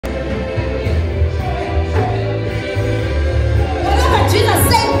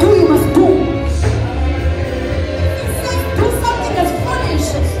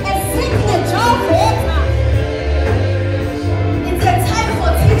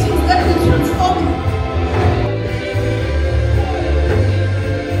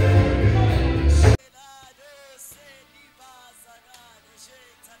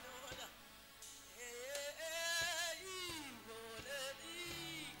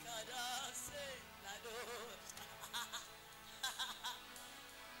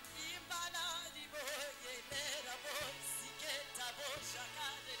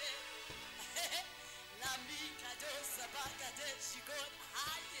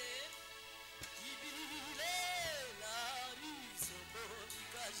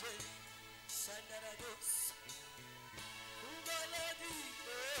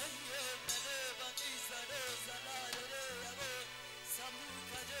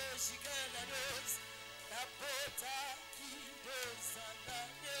chikalados napota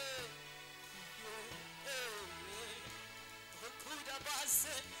kidosandane okuda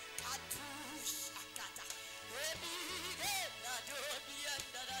base katushakata ebige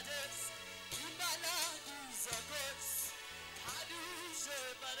nadodiandades kimala dizagos kaduje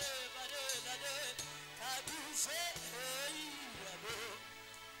bare nade kaduje yabo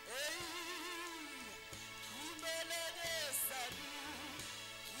kimelede sadu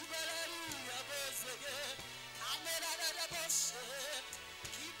kibalari yabozege kamerada da boshe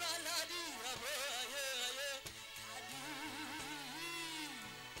kibalari yabo kadu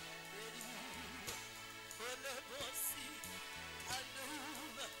ole bosi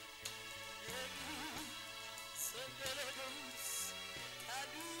anuba Senderos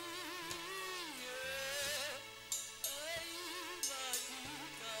kadu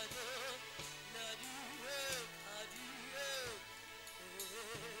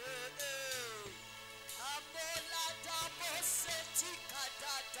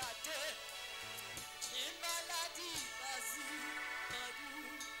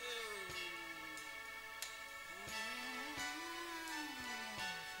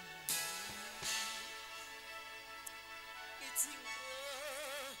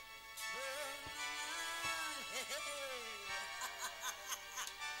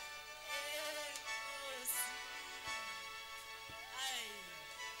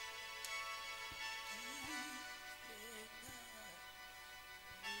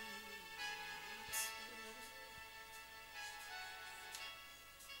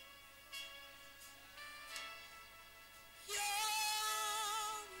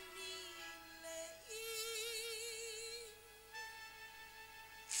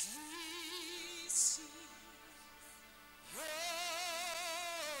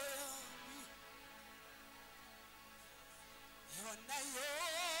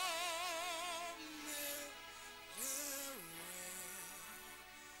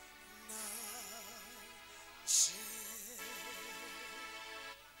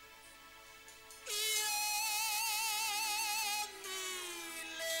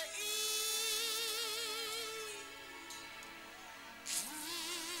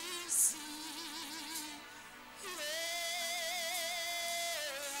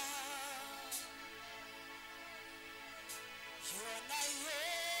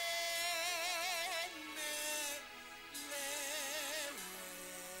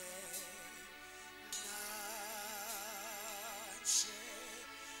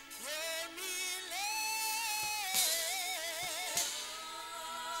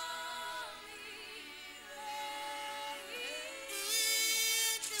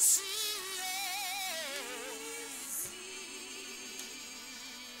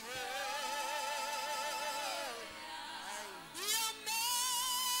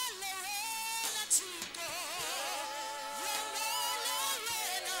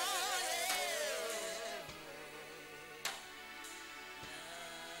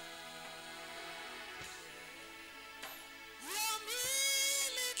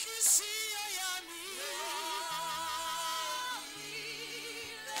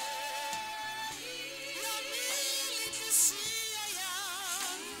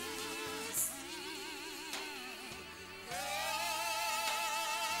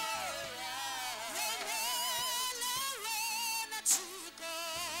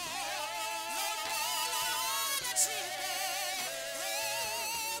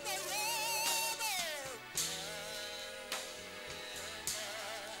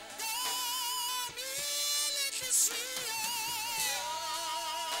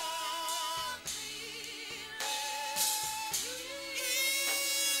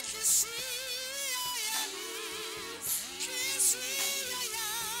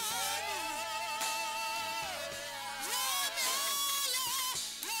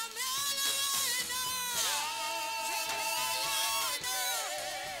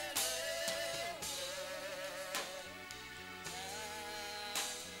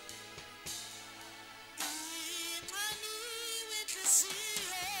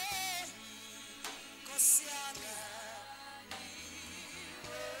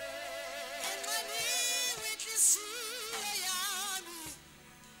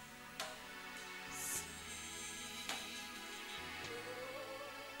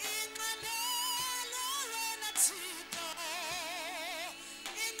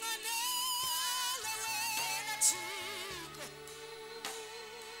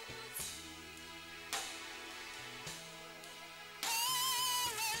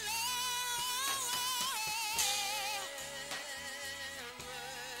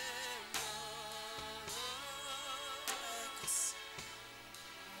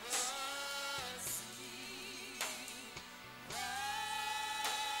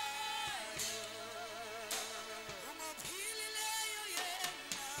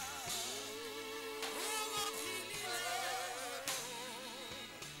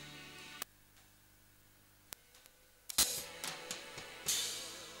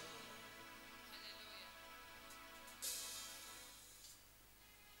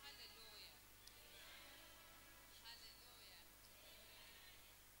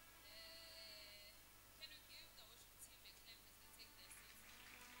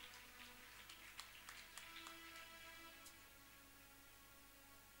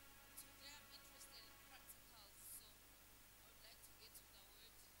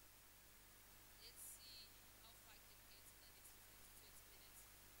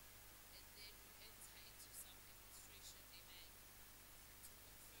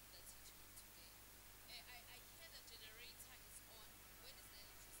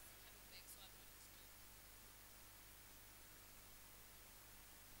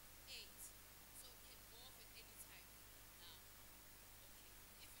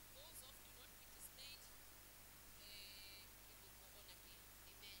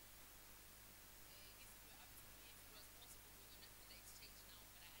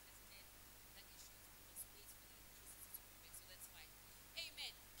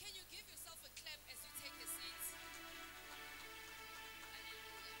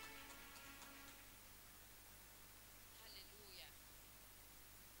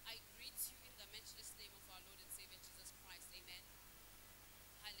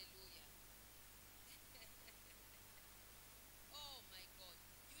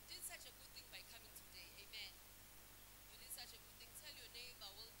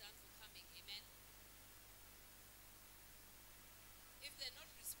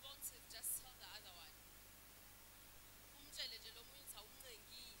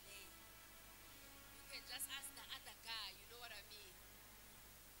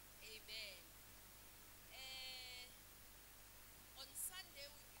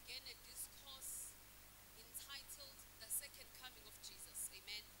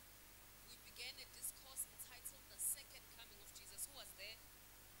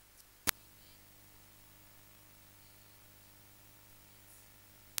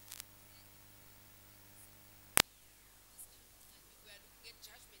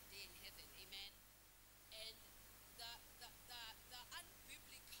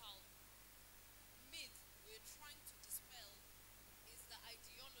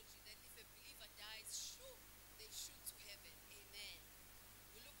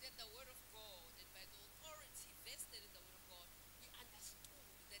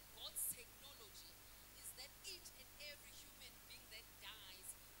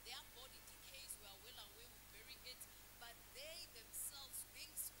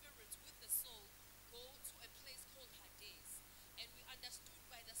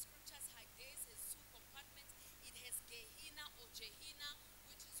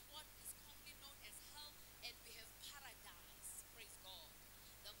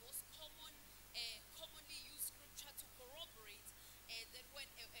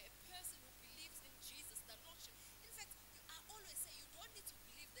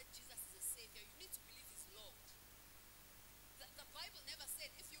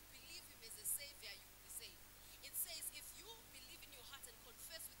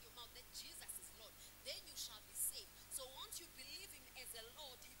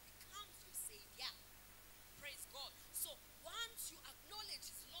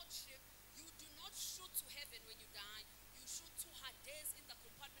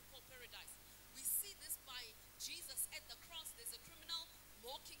at the cross, there's a criminal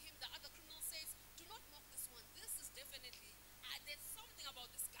mocking him. The other criminal says, do not mock this one. This is definitely, there's something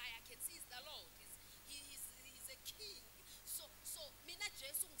about this guy I can see is the Lord. He's a king. So mina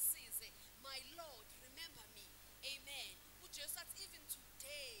Jesu ngisize, my Lord, remember me. Amen. Jesus said, even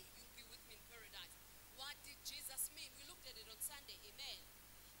today you'll be with me in paradise. What did Jesus mean? We looked at it on Sunday. Amen.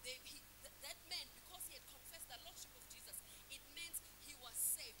 That man, because he had confessed the Lordship of Jesus, it meant he was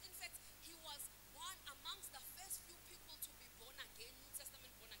saved. In fact, he was one amongst the first few people to be born again, New Testament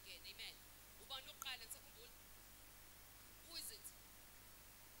born again. Amen. Who is it?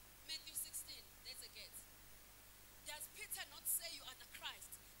 Matthew 16. There's a guess. Does Peter not say you are the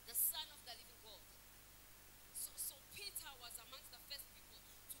Christ, the Son of the living God? So Peter was amongst the first people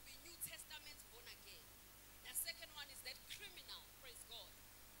to be New Testament born again. The second one is that criminal, praise God.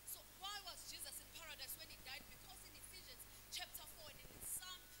 So why was Jesus in paradise when he died? Because in Ephesians chapter 4 and in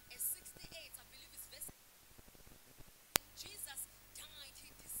Psalm 68, I believe it's verse, Jesus died, he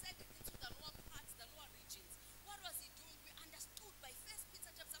descended into the lower parts, the lower regions. What was he doing? We understood by 1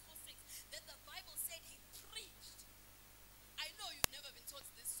 Peter chapter 4, 6 that the Bible said he preached. I know you've never been taught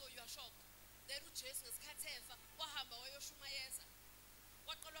this, so you are shocked.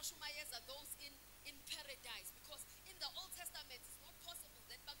 Those in paradise, because in the Old Testament it's not possible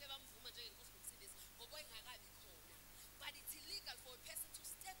that but it's illegal for a person to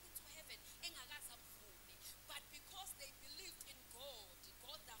step into heaven. But because they believed in God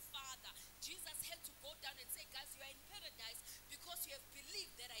the Father, Jesus had to go down and say, guys, you are in paradise because you have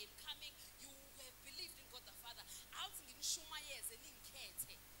believed that I am coming. You have believed in God the Father.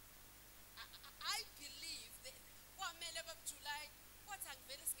 I believe that July, what I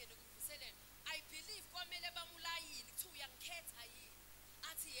believe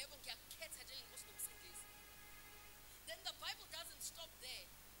then the Bible doesn't stop there.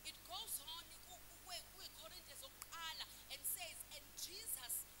 It goes on and says, and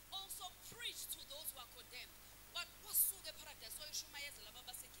Jesus also preached to those who are condemned. But wasuke paradise wayoshumayeza laba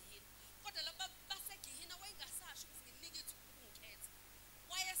basegihini. Kodwa laba basegihini wayengasasho ukuthi nginike ukungikhetha.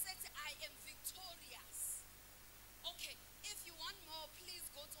 Wayesethi I am victorious. Okay, if you want more, please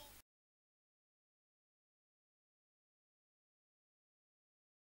go to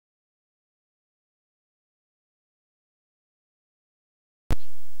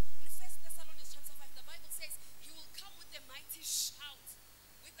shout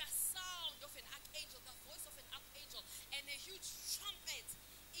with the sound of an archangel, the voice of an archangel, and a huge trumpet.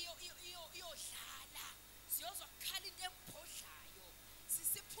 Siyozwa kukhala into ebhodlayo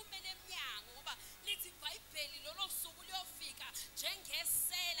sisiphumele emnyango ngoba lithi iBhayibheli lolo suku liyofika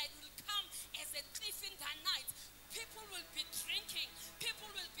njengesela. It will come as a thief in the night. People will be drinking, people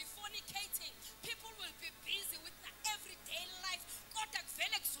will be fornicating, people will be busy with the everyday life. Kodwa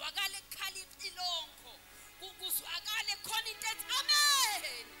kuvele kuzwakale ekhala ilongo, kuzwakale khona into ethi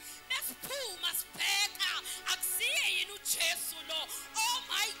amen. Besiphuma sibheka akusiye yini uJesu lo. Oh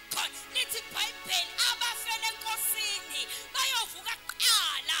my God, lithi iBhayibheli abafele enkosini bayovuka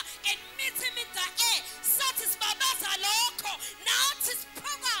kuqala and meet him in the air. Sathi sibabaza lokho nathi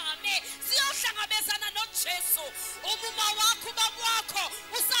siphakame siyohlangabezana noJesu. Umuma wakho ubaba wakho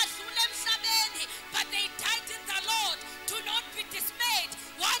usadlula emhlabeni, but they died in the Lord. Do not be dismayed.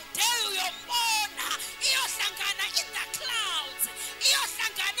 One day uyombona iyohlangana in the clouds,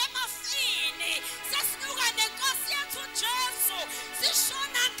 iyohlangana emafini. Sesinuka nenkosi yethu Jesu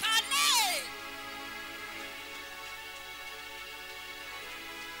sishona ngale.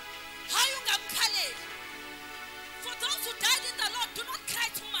 Hayi ungamkhaleli. For those who died in the Lord, do not cry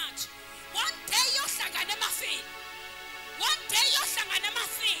too much. One day iyohlangana emafini. One day iyohlangana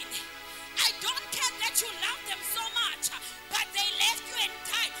emafini. I don't care that you love them so much, but they left you and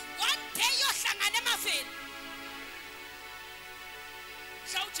died. One day iyohlangana emafini.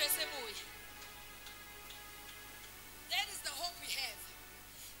 That is the hope we have.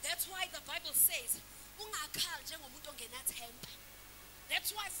 That's why the Bible says,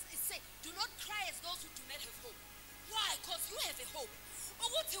 that's why it says, do not cry as those who do not have hope. Why? Because you have a hope.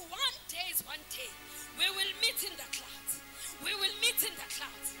 One day is one day. We will meet in the clouds. We will meet in the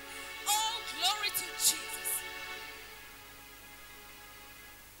clouds. Oh, glory to Jesus.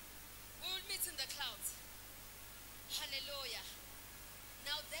 We will meet in the clouds. Hallelujah.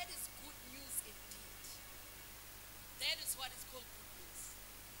 Now that is good news indeed. That is what is called good news.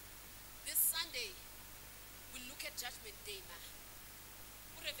 This Sunday, we look at Judgment Day,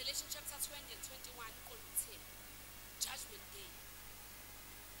 Revelation chapter 20 and 21, 10. Judgment Day.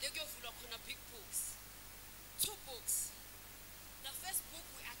 Big books. 2 books. The first book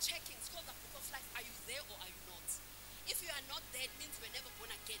we are checking is called the Book of Life. Are you there or are you not? If you are not there, it means you were never born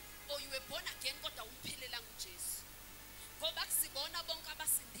again. Or you were born again, but the umpile languages.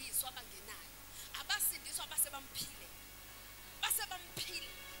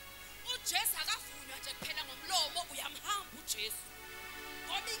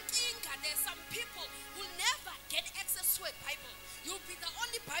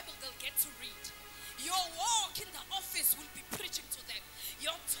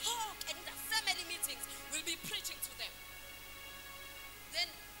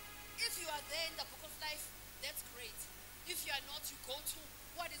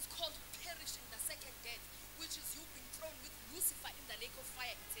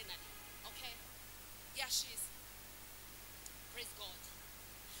 kuyashisa. Praise God.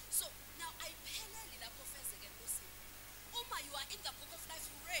 So now I parallel lapho feze ke Nkosini. Uma you are in the book of life,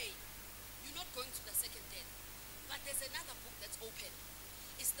 hooray. You're not going to the second death. But there's another book that's open.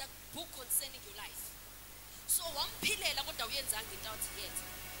 It's the book concerning your life. So wamphilela kodwa uyenzanga into awuthi yenze.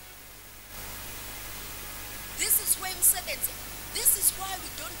 This is where umsebenzi. This is why we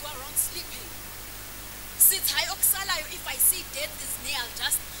don't go around sleeping. Sithi hayi okusalayo, if I see death is near, I'll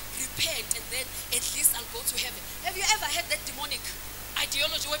just repent and then at least I'll go to heaven. Have you ever heard that demonic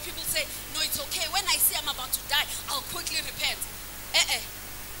ideology where people say, no, it's okay. When I see I'm about to die, I'll quickly repent.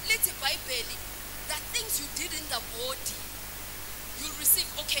 Lithi iBhayibheli, the things you did in the body, you'll receive.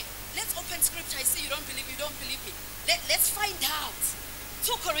 Okay, let's open scripture. I see you don't believe me. Let's find out.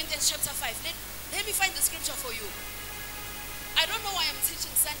 2 Corinthians chapter 5. Let me find the scripture for you. I don't know why I'm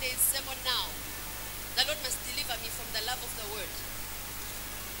teaching Sunday's sermon now. The Lord must deliver me from the love of the word.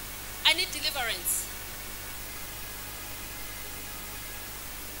 I need deliverance.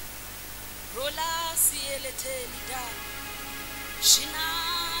 Rola sieleteli da. Shina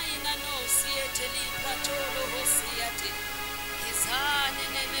inano sieteli platolo hosiate. Hezane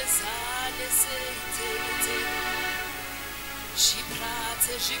nemezale seitelete.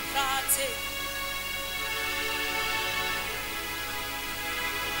 Jiprate.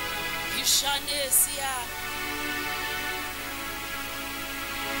 Ishanesia.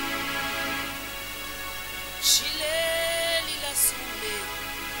 Shileli la sume.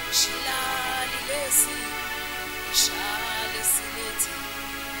 Shilali lesi. Shale sileti.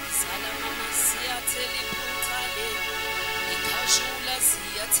 Salamama siate li puntale. Ikashula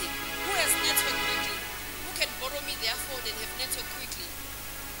siate. Who has network quickly? Who can borrow me their phone and have network quickly?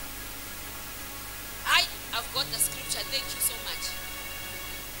 I've got the scripture. Thank you so much.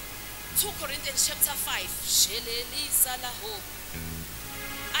 2 Corinthians chapter 5. Sheleli salaho.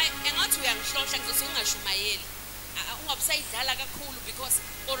 Engathi uyangihlohla ngizosungashayeli. Ungabusayidlala kakhulu because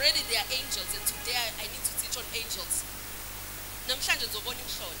already there are angels and today I need to teach on angels. Namhlanje ngizobona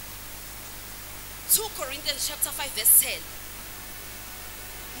imhlola. 2 Corinthians chapter 5 verse 10.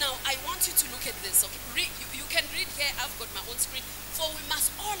 Now I want you to look at this. Okay, you can read here. I've got my own screen. For we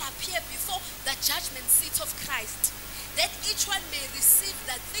must all appear before the judgment seat of Christ, that each one may receive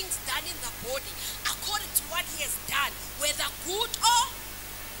the things done in the body according to what he has done, whether good or.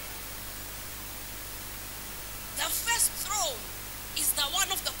 The first throne is the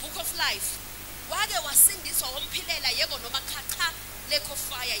one of the book of life. Wage wasindiswa womphilela yebo noma cha leko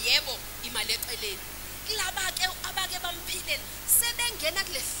fire yebo imali eceleni. Laba ke abake bamphilela sebengena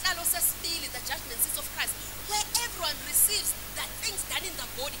kulehlalo sesibili, the judgment seat of Christ, where everyone receives the things done in the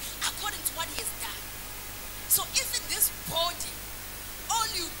body according to what he has done. So if in this body all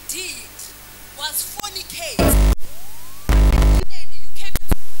you did was fornicate, you came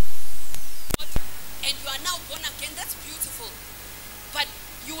into God and you are now born again, that's beautiful. But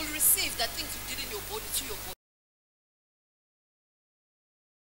you will receive the things you did in your body to your body.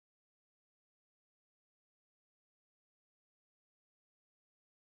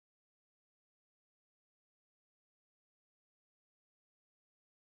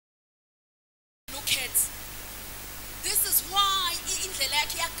 Look at, this is why indlela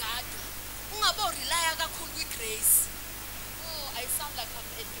yakhe yagadwa ungabo rely kakhulu kwi grace. Oh, I sound like I'm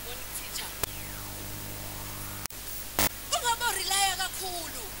a demonic teacher. Ungabo rely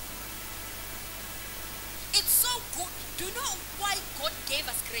kakhulu. It's so good. Do you know why God gave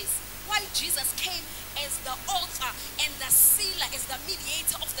us grace? Why Jesus came as the author and the sealer, as the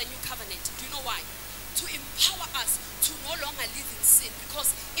mediator of the new covenant? Do you know why? To empower us to no longer live in sin.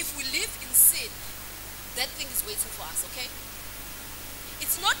 Because if we live in sin, that thing is waiting for us, okay?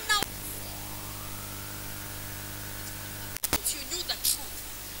 It's not now you knew the truth.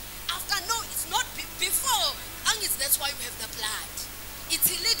 After no, it's not before. That's why we have the blood.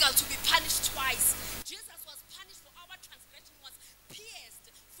 It's illegal to be punished twice. Jesus was punished for our transgression, was pierced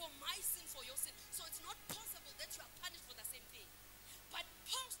for my sin, for your sin. So it's not possible that you are punished for the same thing. But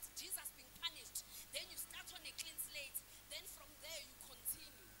post Jesus being punished, then you start on a clean slate. Then from there you continue.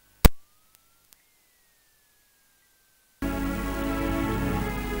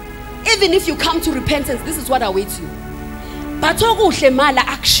 Even if you come to repentance, this is what awaits you. But okuhle mala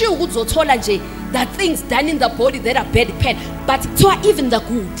akushiwo ukuthi uzothola nje the things done in the body that are bad pen, but to even the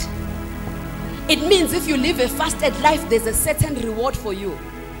good. It means if you live a fasted life, there's a certain reward for you.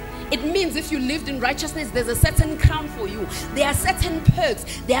 It means if you lived in righteousness, there's a certain crown for you. There are certain perks.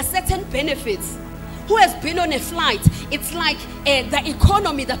 There are certain benefits. Who has been on a flight? It's like the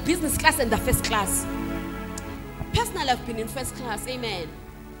economy, the business class, and the first class. Personally, I've been in first class. Amen.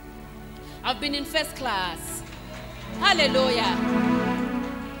 I've been in first class. Hallelujah.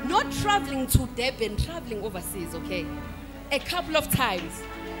 Not traveling to Durban, traveling overseas, okay? A couple of times.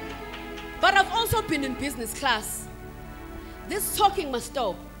 But I've also been in business class. This talking must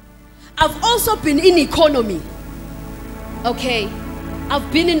stop. I've also been in economy. Okay?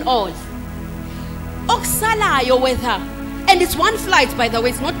 I've been in all. Oksalayo weather. And it's one flight, by the way,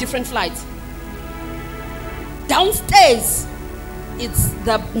 it's not different flights. Downstairs, it's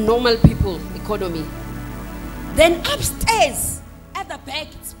the normal people economy. Then upstairs, at the back,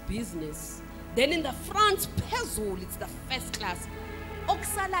 it's business. Then in the front, phezulu, it's the first class.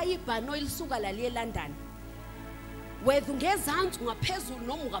 Oksalayo ibhano ilisuka lali eLondon. Whether ungezansi ungaphezulu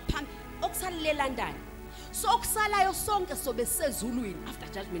noma ungaphambili, okusalile eLondon. So okusalayo sonke sobe sezulwini after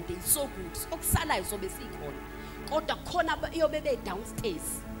judgment day, so good. Okusalayo sobe sikhona. Kodwa khona abayobe be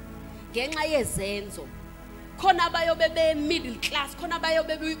downstairs. Ngenxa yezenzo. Khona abayobe be middle class, khona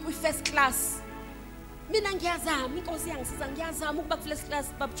abayobe be first class. Mina ngiyazama, inkosi yangisiza ngiyazama ukuba first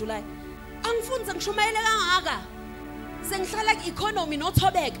class bab July. Angifuni ngishumayele kangaka. Sengihlala ku-economy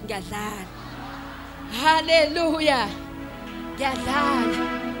nothobeka ngiyadlala. Hallelujah.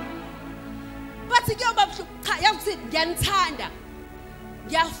 Ngiyadlala. But kuyoba cha yakuthi ngiyanithanda.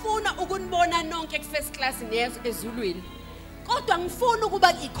 Ngiyafuna ukunibona nonke ku first class ezulwini. Kodwa ngifuna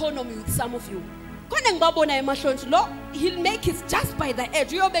ukuba ku-economy with some of you. Khona ngibabona emahlonje lo he'll make it just by the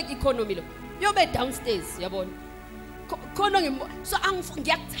edge. Uyobeka economy lo. Uyobe downstairs yabona. Khona so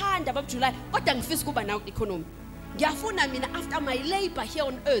ngiyakuthanda bab July kodwa ngifisa kuba nawe economy. Ngiyafuna mina after my labor here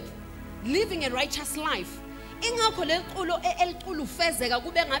on earth living a righteous life. Ingakho leculo eliculo ufezeka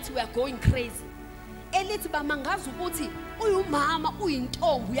kube ngathi we are going crazy. Elithi bamangaza ukuthi uyumama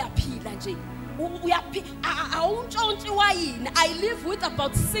uyintombi uyaphila nje. Awuntshontshe wayini. I live with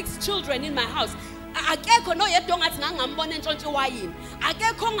about 6 children in my house. Akekho no yedwa ngathi ngangambona entshontshe wayini.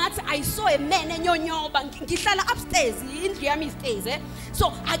 Akekho ngathi I saw a man enyonyoba ngihlala upstairs indlu yami stairs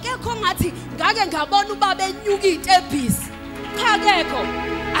so akekho ngathi ngake ngabona ubaba enyuka izitebhisi. Cha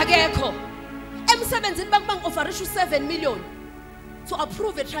akekho. Emsebenzini bakubanga offerisha 7 million to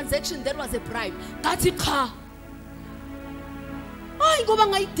approve a transaction that was a bribe. Ngathi cha. Hayi ngoba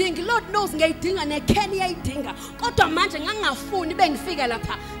ngayidinga, Lord knows ngiyidinga neKenny yayidinga. Kodwa manje ngangafuni bengifika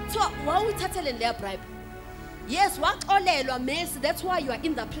lapha. So wawuyithathele le bribe. Yes, waxolelwa Mercy, that's why you are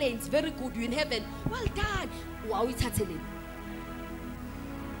in the plane. It's very good, you in heaven. Well done. Wawuyithathele.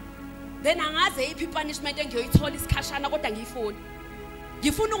 Then angaze iphi punishment engiyoyithola isikhashana kodwa ngiyifuni.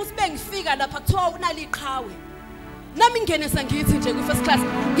 Ngifuna ukuthi bengifika lapha kuthiwa unaliqhawe. Nami ngene sengithi nje ku first class.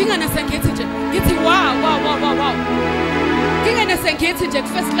 Ngingene sengithi nje. Ngithi wow. Ngingene sengithi nje ku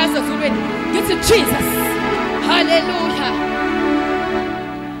first class ezulwini. Ngithi Jesus. Hallelujah.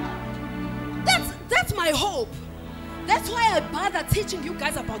 That's my hope. That's why I bother teaching you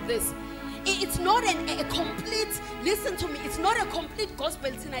guys about this. It's not a complete, listen to me, it's not a complete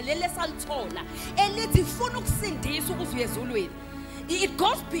gospel thina lele salithola. Elithi funa ukusindisa ukuze uyezulwini. It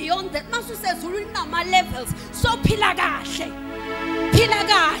goes beyond that. Masu sezulwini nama levels. So phila kahle.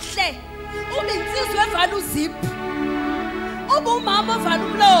 Ube insizwe evala uzip. Ube umama ovala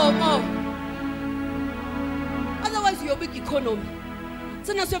umlomo. Otherwise you're big economy.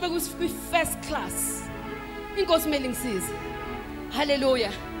 Sina siyobe ku first class. Inkosi kumele ngisize.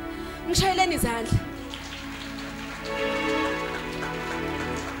 Hallelujah. Ngishayeleni izandla.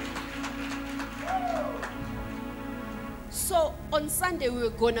 So on Sunday we were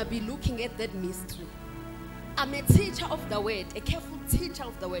gonna be looking at that mystery. I'm a teacher of the word, a careful teacher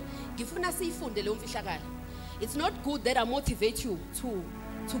of the word. Ngifuna siyifunde le mfihlakalo. It's not good that I motivate you to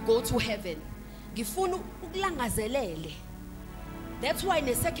go to heaven. Ngifuna ukulangazelele. That's why in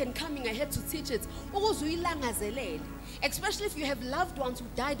the second coming I had to teach it. Ukuze uyilangazelele. Especially if you have loved ones who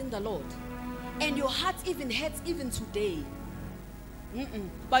died in the Lord. And your heart even hurts even today.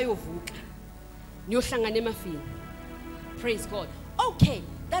 Bayovuka. Niyohlangana emafini. Praise God. Okay,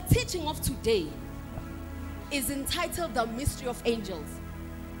 the teaching of today is entitled The Mystery of Angels.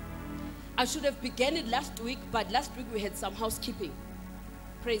 I should have begun it last week, but last week we had some housekeeping.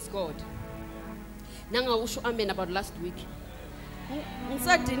 Praise God. Nanga usho amen about last week.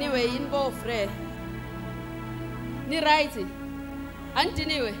 Ngisadiniwe yini bo frere. Ni right?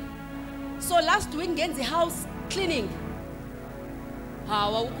 Andiniwe. So last week ngenza house cleaning.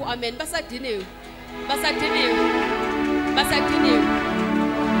 Hawa ukho amen basadiniwe.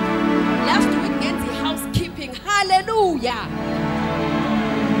 Last week ngenza housekeeping. Hallelujah.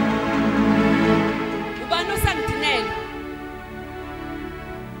 Ubani osangidinela?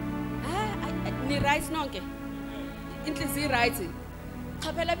 Ni right nonke? Inhliziyo right.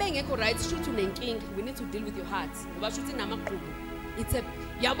 Cha phela bengekho right shoot unenkinga. We need to deal with your heart. Ngoba shoot namaqhubu. It's a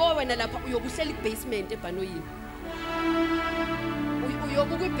yabo wena lapha uyobuhlela ibasement ebhanoyini.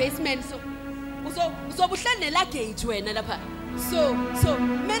 loku kwi-basement so uzobuhleli nela-gate wena lapha so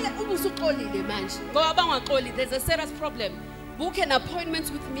kumele ube usuxolile manje ngoba bangaxoli there's a serious problem. Book an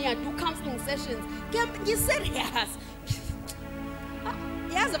appointment with me and do counseling sessions. Ngiserious.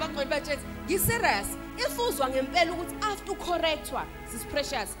 Yazi abaxoli bathi ngiserious. If uzwa ngempela ukuthi after correctwa sis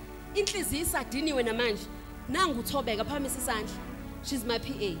precious inhliziyo isadiniwe namanje nangu uthobeka phamisa isandla. She's my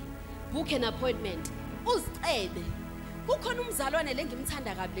PA. Book an appointment. Uzicebe. Kukhona umzalwane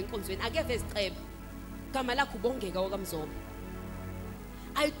lengimthanda kabi lenkonzweni akeve izicebe. Gama lakho ubongeka okamzobo.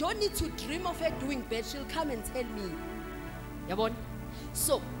 I don't need to dream of her doing bad. She'll come and tell me. Yabona?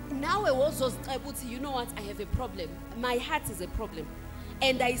 So now I was you know what, I have a problem. My heart is a problem.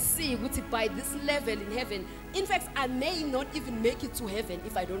 And I see by this level in heaven, in fact, I may not even make it to heaven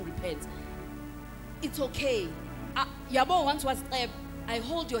if I don't repent. It's okay. Yabo once was I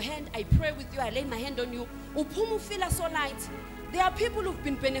hold your hand, I pray with you, I lay my hand on you. Upumu feel so light. There are people who've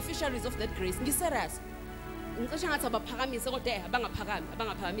been beneficiaries of that grace. Ngiserious.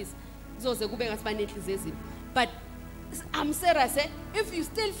 But I'm serious. If you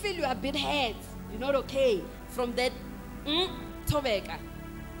still feel you are a bit hurt, you're not okay from that Tobeka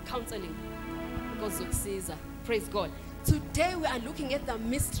counseling. Because of Caesar. Praise God. Today we are looking at the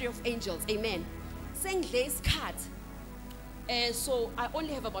mystery of angels. Amen. Saying lace cut. So I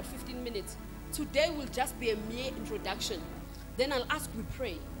only have about 15 minutes. Today will just be a mere introduction. Then I'll ask we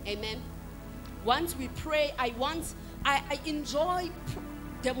pray. Amen. Once we pray, I enjoy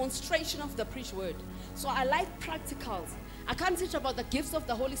demonstration of the preached word. So I like practicals. I can't teach about the gifts of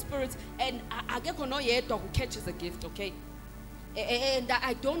the Holy Spirit and I get to know yet who catches a gift, okay? And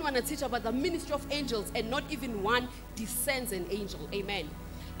I don't want to teach about the ministry of angels and not even one descends an angel. Amen.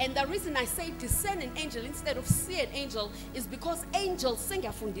 And the reason I say descend an angel instead of see an angel is because angels sing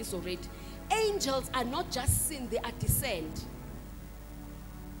from this already. Angels are not just seen, they are descend.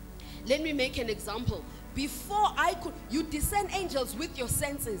 Let me make an example. Before you descend angels with your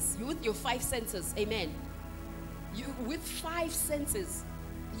senses, with your 5 senses. Amen. With 5 senses,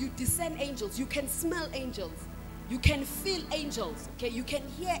 you descend angels. You can smell angels. You can feel angels. Okay, you can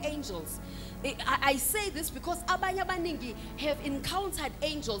hear angels. I say this because abanye abaningi have encountered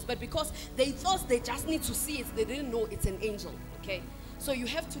angels, but because they thought they just need to see it, they didn't know it's an angel. Okay. So you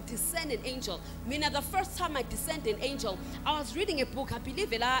have to descend an angel. The first time I descended an angel, I was reading a book. I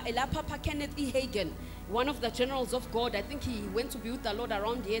believe Ella Papa Kenneth E. Hagin, one of the generals of God. I think he went to be with the Lord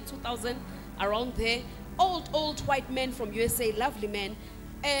around the year 2000, around there. Old white man from USA, lovely man.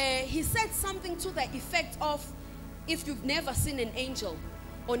 He said something to the effect of, if you've never seen an angel,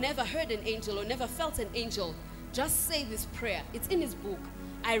 or never heard an angel, or never felt an angel, just say this prayer. It's in his book.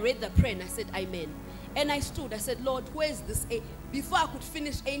 I read the prayer and I said, Amen. And I stood, I said, Lord, where is this? Before I could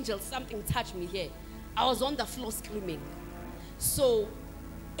finish angel, something touched me here. I was on the floor screaming. So,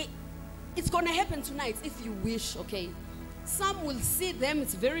 it's going to happen tonight if you wish, okay? Some will see them,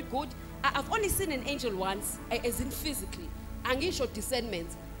 it's very good. I've only seen an angel once, as in physically. And you showed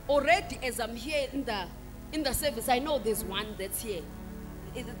discernment. Already, as I'm here in the service, I know there's one that's here.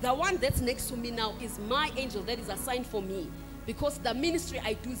 The one that's next to me now is my angel that is assigned for me. Because the ministry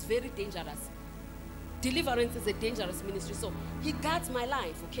I do is very dangerous. Deliverance is a dangerous ministry, so he guards my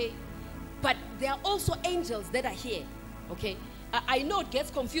life, okay? But there are also angels that are here, okay? I know it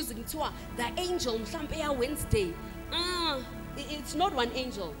gets confusing too. The angel, Wednesday, it's not one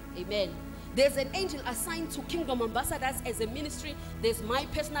angel, amen. There's an angel assigned to Kingdom Ambassadors as a ministry. There's my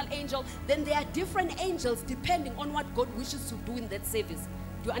personal angel. Then there are different angels depending on what God wishes to do in that service.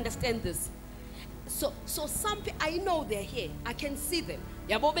 Do you understand this? So some people, I know they're here. I can see them.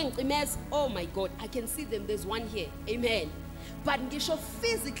 Oh my God, I can see them. There's one here. Amen. But ngisho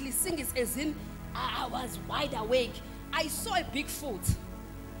physically sing is as in I was wide awake. I saw a big foot.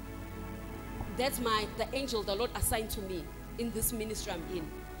 That's the angel the Lord assigned to me in this ministry I'm in.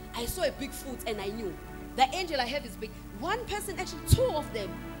 I saw a big foot and I knew. The angel I have is big. One person, actually 2 of them,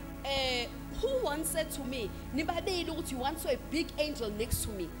 who once said to me, you once saw a big angel next to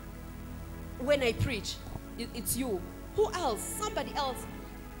me when I preach. It's you. Who else? Somebody else.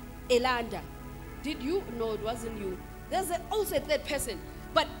 Elanda. Did you? No, it wasn't you. There's also a third person.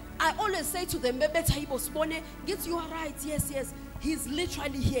 But I always say to them, yes, you are right. Yes. He's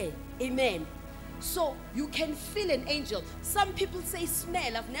literally here. Amen. So you can feel an angel. Some people say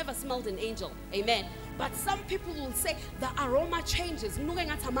smell. I've never smelled an angel. Amen. But some people will say the aroma changes.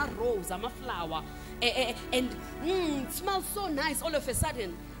 I'm a rose, I'm a flower. And it smells so nice all of a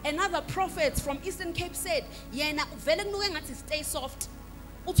sudden. Another prophet from Eastern Cape said, stay soft.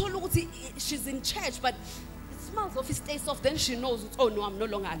 She's in church, but it smells of it stay soft. Then she knows, oh no, I'm no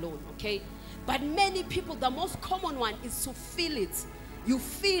longer alone, okay? But many people, the most common one is to feel it. you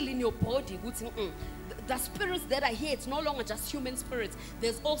feel in your body, the spirits that are here, it's no longer just human spirits.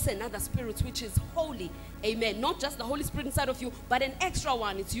 There's also another spirit which is holy. Amen. Not just the Holy Spirit inside of you, but an extra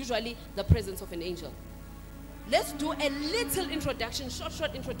one. It's usually the presence of an angel. Let's do a little introduction,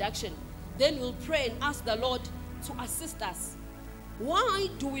 short introduction. Then we'll pray and ask the Lord to assist us. Why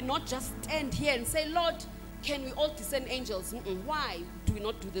do we not just stand here and say, Lord, can we all descend angels? Why do we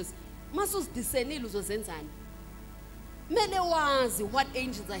not do this? Masos discernile uzozenzani. Mele wazi what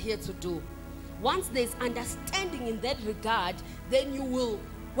angels are here to do. Once there's understanding in that regard, then you will,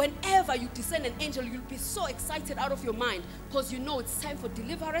 whenever you descend an angel, you'll be so excited out of your mind, because you know it's time for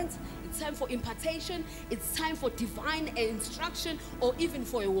deliverance, it's time for impartation, it's time for divine instruction, or even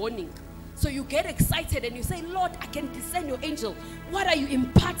for a warning. So you get excited and you say, Lord, I can descend your angel. What are you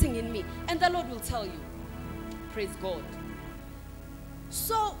imparting in me? And the Lord will tell you. Praise God.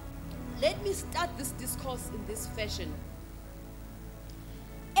 So let me start this discourse in this fashion.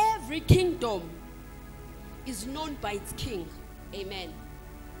 Every kingdom is known by its king. Amen.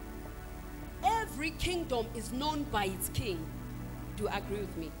 Every kingdom is known by its king. Do you agree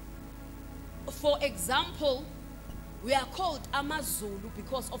with me? For example, we are called AmaZulu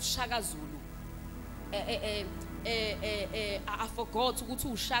because of Shaka Zulu. I forgot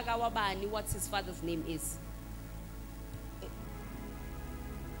ukuthi Shaka wabani, what his father's name is.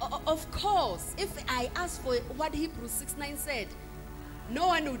 Of course, if I ask for what Hebrews 6:9 said, no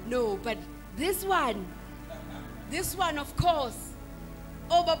one would know. But this one, of course,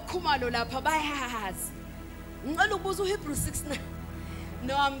 Obab Kumalo lapha bayazi. Ngicela ubuza uHebrews 6:9.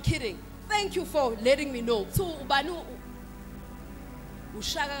 No, I'm kidding. Thank you for letting me know. So ubani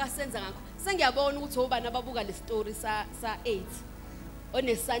uShaka kasenza ngakho. Sengiyabona ukuthi ubani ababuka le story sa 8 on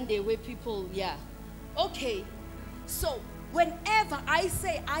a Sunday where people, yeah. Okay. So whenever I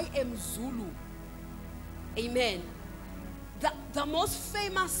say I am Zulu, amen, the most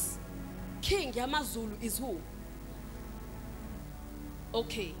famous king yamaZulu is who?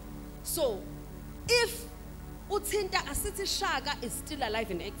 Okay. So if Utinta Asiti Shaka is still alive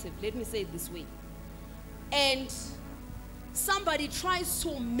and active, let me say it this way, and somebody tries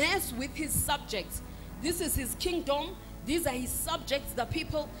to mess with his subjects, this is his kingdom, these are his subjects, the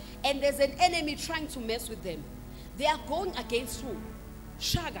people, and there's an enemy trying to mess with them, they are going against who?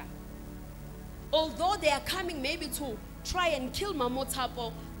 Shaka. Although they are coming maybe to try and kill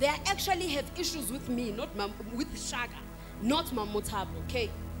Mamotabo, they actually have issues with me, not with Shaka, not Mamotabo, okay?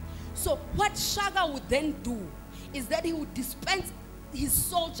 So what Shaka would then do is that he would dispense his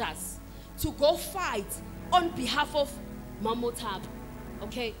soldiers to go fight on behalf of Mamotabo,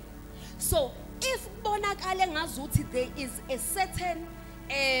 okay? So if bonakale ngazuthi there is a certain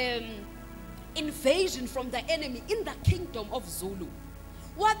invasion from the enemy in the kingdom of Zulu,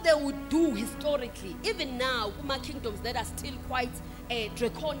 what they would do historically, even now, Uma kingdoms that are still quite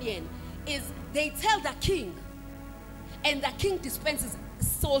draconian, is they tell the king, and the king dispenses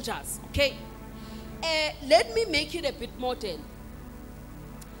soldiers, okay? Let me make it a bit modern.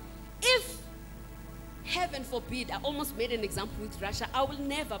 If, heaven forbid, I almost made an example with Russia, I will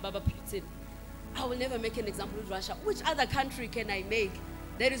never, Baba Putin, I will never make an example with Russia. Which other country can I make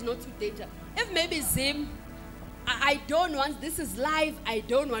that is not too dangerous? If maybe Zim, I don't want, this is live, I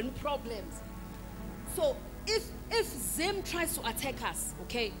don't want problems. So if Zim tries to attack us,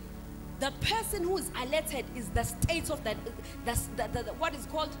 okay, the person who is alerted is the state of that, what is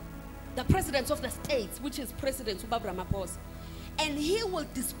called the president of the states, which is President Ubab Ramaphosa. And he will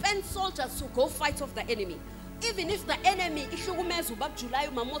dispense soldiers to go fight off the enemy. Even if the enemy, Ubab July,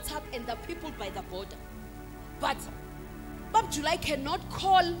 Mamotap, and the people by the border. But Bab July cannot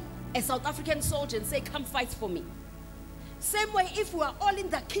call a South African soldier and say, come fight for me. Same way, if we are all in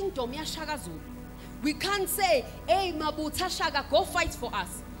the kingdom, we can't say, hey, Mabuta Shaga, go fight for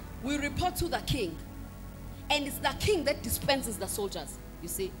us. We report to the king. And it's the king that dispenses the soldiers, you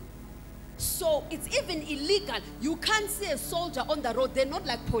see. So it's even illegal. You can't see a soldier on the road. They're not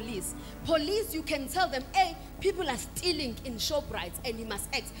like police. Police, you can tell them, hey, people are stealing in ShopRite and he must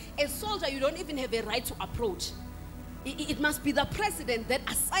act. A soldier, you don't even have a right to approach. It must be the president that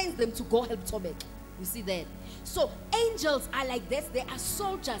assigns them to go help Tobek. You see that? So angels are like this. They are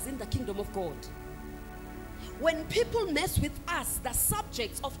soldiers in the kingdom of God. When people mess with us, the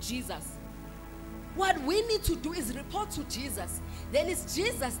subjects of Jesus, what we need to do is report to Jesus. Then it's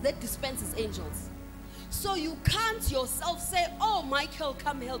Jesus that dispenses angels. So you can't yourself say, oh, Michael,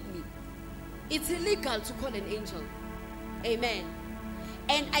 come help me. It's illegal to call an angel. Amen.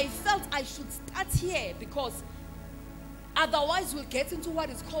 And I felt I should start here because otherwise we'll get into what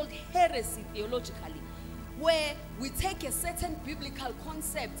is called heresy theologically, where we take a certain biblical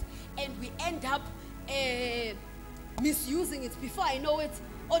concept and we end up misusing it. Before I know it,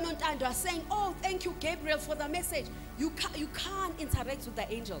 Onontando are saying, oh, thank you, Gabriel, for the message. You can't interact with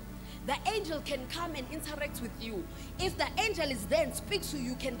the angel. The angel can come and interact with you. If the angel is there and speaks to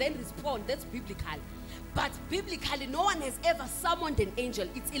you, you can then respond. That's biblical. But biblically, no one has ever summoned an angel.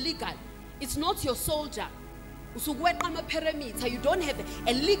 It's illegal. It's not your soldier. So when I'm a perimeter, you don't have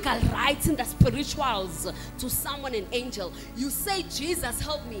a legal right in the spirituals to summon an angel. You say, Jesus,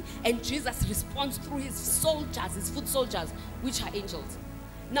 help me, and Jesus responds through his soldiers, his foot soldiers, which are angels.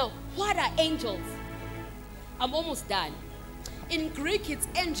 Now, what are angels? I'm almost done. In Greek, it's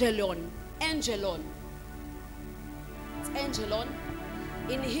angelon. Angelon. It's angelon.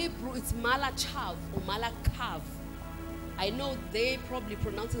 In Hebrew, it's malachav or malakav. I know they probably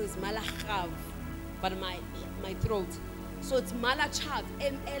pronounce it as malachav, but my throat. So it's malachav,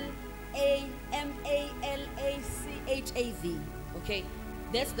 M-L-A-M-A-L-A-C-H-A-V. Okay,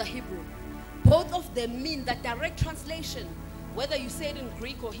 that's the Hebrew. Both of them mean the direct translation, whether you say it in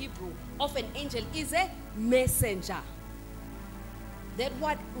Greek or Hebrew, of an angel is a messenger.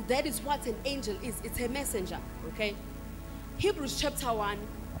 That is what an angel is. It's a messenger. Okay, Hebrews chapter 1.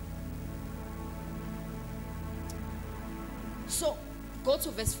 So go to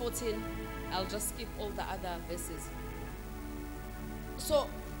verse 14. I'll just skip all the other verses. So,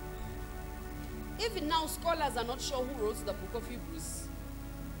 even now, scholars are not sure who wrote the book of Hebrews.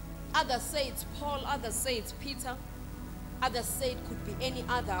 Others say it's Paul, others say it's Peter, others say it could be any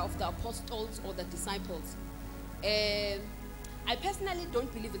other of the apostles or the disciples. I personally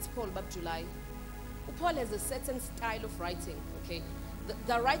don't believe it's Paul, but July. Paul has a certain style of writing, okay?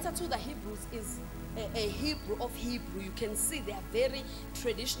 The writer to the Hebrews is a Hebrew of Hebrew. You can see they are very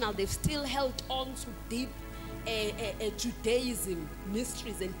traditional. They've still held on to deep Judaism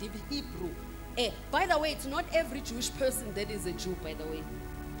mysteries and deep Hebrew. By the way, it's not every Jewish person that is a Jew, by the way.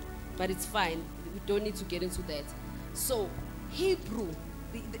 But it's fine. We don't need to get into that. So, Hebrew,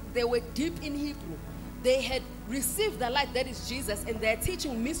 they were deep in Hebrew. They had received the light that is Jesus, and they're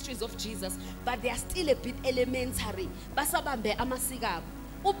teaching mysteries of Jesus, but they are still a bit elementary. Basabambe amasigab.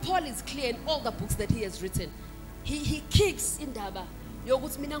 Paul is clear in all the books that he has written. He kicks in Daba.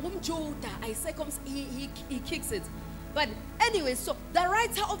 He kicks it. But anyway, so the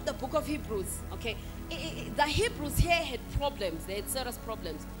writer of the book of Hebrews, okay, the Hebrews here had problems. They had serious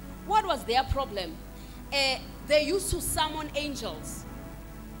problems. What was their problem? They used to summon angels.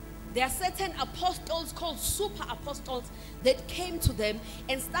 There are certain apostles called super apostles that came to them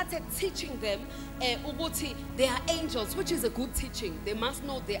and started teaching them Uguti, they are angels, which is a good teaching. They must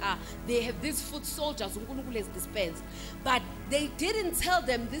know they have these foot soldiers uNkulunkulu has dispensed. But they didn't tell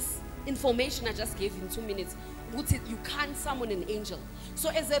them this information I just gave in 2 minutes. Uguti, you can't summon an angel. So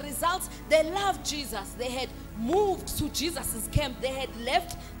as a result, they loved Jesus. They had moved to Jesus' camp. They had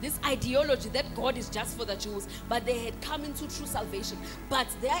left this ideology that God is just for the Jews, but they had come into true salvation. But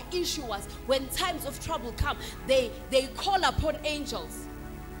their issue was when times of trouble come, they call upon angels.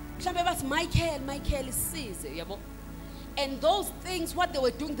 Michael is seized. And those things, what they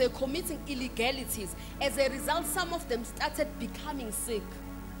were doing, they were committing illegalities. As a result, some of them started becoming sick.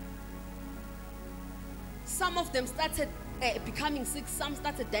 Some of them started becoming sick. Some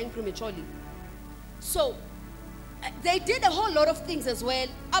started dying prematurely. So they did a whole lot of things as well.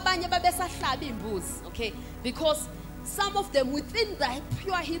 Okay, because some of them within the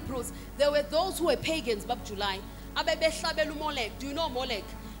pure Hebrews, there were those who were pagans. July. Do you know Molech?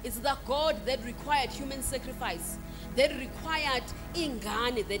 It's the god that required human sacrifice. That required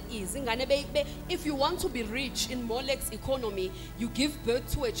ingane, that is. If you want to be rich in Molech's economy, you give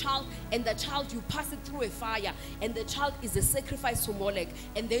birth to a child, and the child, you pass it through a fire, and the child is a sacrifice to Molech,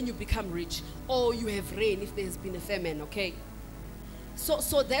 and then you become rich. Or you have rain if there has been a famine, okay?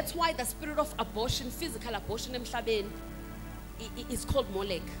 So that's why the spirit of abortion, physical abortion, is called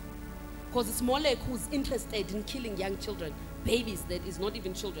Molech. Because it's Molech who's interested in killing young children, babies that is not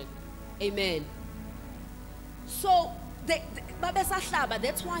even children. Amen. So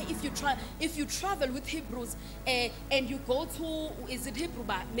that's why if you travel with Hebrews and you go to, is it Hebrew,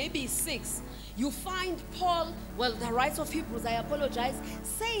 maybe 6, you find Paul, well, the writer of Hebrews, I apologize,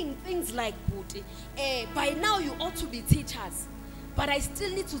 saying things like, by now you ought to be teachers, but I still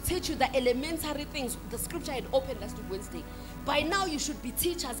need to teach you the elementary things. The scripture had opened last Wednesday. By now you should be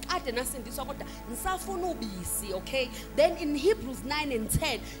teachers. Okay? Then in Hebrews 9 and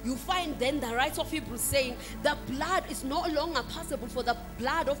 10, you find then the writer of Hebrews saying the blood is no longer possible for the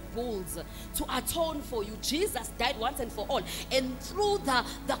blood of bulls to atone for you. Jesus died once and for all. And through the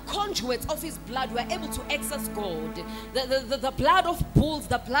conduits of his blood, we are able to access God. The blood of bulls,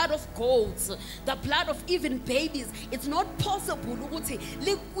 the blood of goats, the blood of even babies. It's not possible.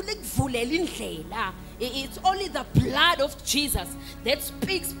 It's only the blood of Jesus that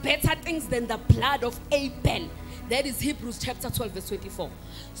speaks better things than the blood of Abel. That is Hebrews chapter 12 verse 24.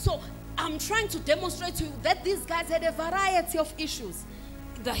 So I'm trying to demonstrate to you that these guys had a variety of issues.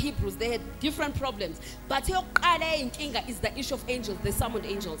 The Hebrews, they had different problems. But your is the issue of angels, the summoned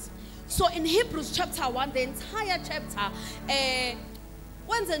angels. So in Hebrews chapter 1, the entire chapter,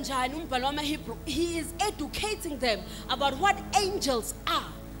 he is educating them about what angels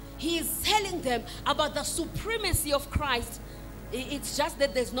are. He is telling them about the supremacy of Christ. It's just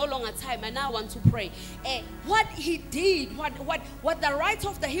that there's no longer time, and I want to pray. What he did, what the writer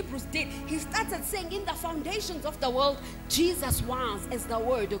of the Hebrews did, he started saying in the foundations of the world, Jesus was as the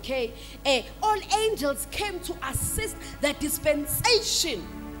word, okay? All angels came to assist the dispensation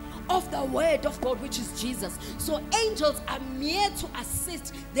of the word of God, which is Jesus. So angels are mere to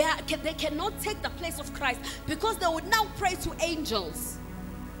assist. They cannot take the place of Christ, because they would now pray to angels.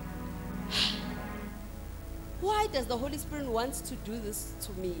 Why does the Holy Spirit want to do this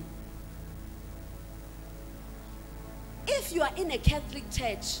to me? If you are in a Catholic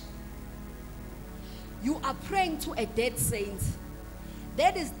church, you are praying to a dead saint.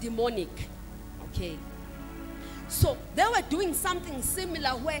 That is demonic. Okay. So they were doing something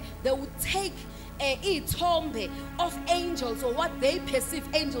similar where they would take a tomb of angels, or what they perceive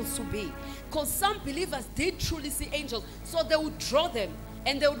angels to be. Because some believers did truly see angels. So they would draw them.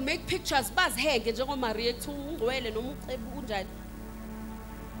 And they would make pictures.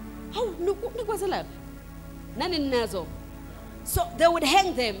 So they would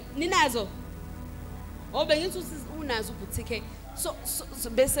hang them.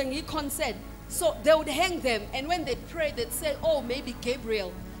 So they would hang them, and when they pray, they'd say, oh, maybe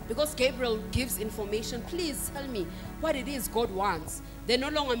Gabriel, because Gabriel gives information. Please tell me what it is God wants. They no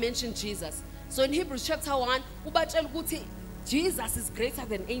longer mention Jesus. So in Hebrews chapter 1, Jesus is greater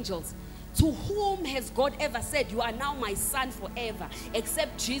than angels. To whom has God ever said, you are now my son forever,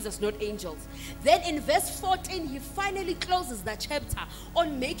 except Jesus, not angels? Then in verse 14, he finally closes the chapter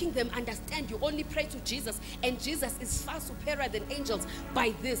on making them understand you only pray to Jesus, and Jesus is far superior than angels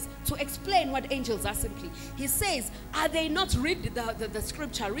by this. To explain what angels are simply, he says, are they not, read the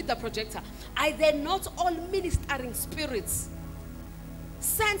scripture, read the projector, are they not all ministering spirits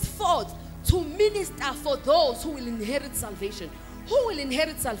sent forth to minister for those who will inherit salvation? Who will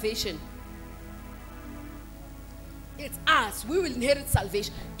inherit salvation? It's us. We will inherit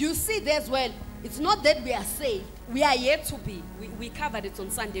salvation. Do you see there as well? It's not that we are saved. We are yet to be. We covered it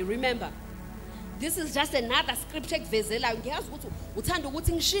on Sunday. Remember, this is just another scripture. We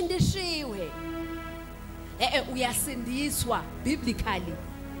are sindiswa biblically.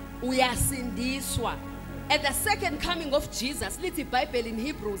 We are sindiswa. At the second coming of Jesus, little Bible in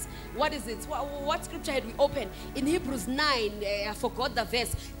Hebrews, what is it? What scripture had we opened? In Hebrews 9, I forgot the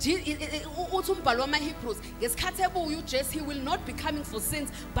verse. Hebrews, he will not be coming for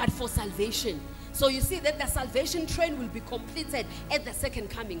sins, but for salvation. So you see that the salvation train will be completed at the second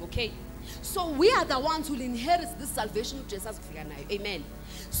coming, okay? So we are the ones who will inherit this salvation of Jesus. Amen.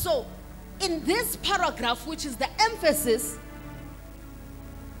 So in this paragraph, which is the emphasis,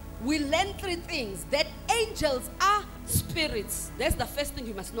 we learn three things. That angels are spirits. That's the first thing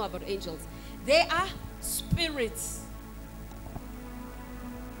you must know about angels. They are spirits.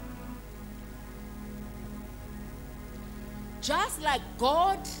 Just like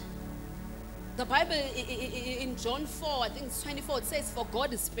God, the Bible in John 4, I think it's 24, it says, for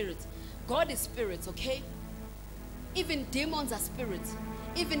God is spirit. God is spirit, okay? Even demons are spirits.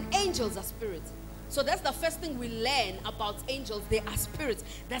 Even angels are spirits. So that's the first thing we learn about angels. They are spirits.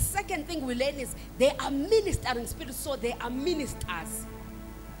 The second thing we learn is they are ministering spirits. So they are ministers.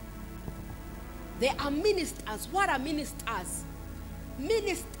 They are ministers. What are ministers?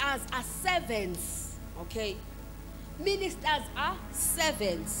 Ministers are servants. Okay? Ministers are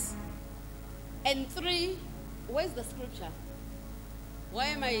servants. And 3, where's the scripture? Why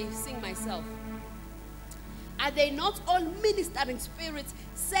am I seeing myself? Are they not all ministering spirits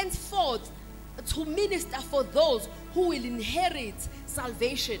sent forth to minister for those who will inherit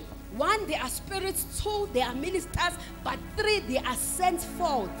salvation? 1, they are spirits. 2, they are ministers. But 3, they are sent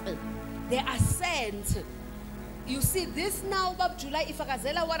forth. They are sent. You see, this now, Bab July, if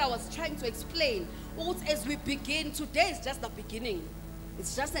Ifakazela, what I was trying to explain, as we begin, today is just the beginning.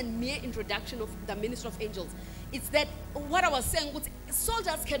 It's just a mere introduction of the ministry of angels. It's that what I was saying,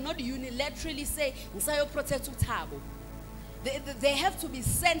 soldiers cannot unilaterally say, Ngisayo protect uThabo. They have to be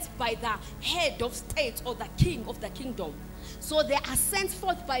sent by the head of state or the king of the kingdom. So they are sent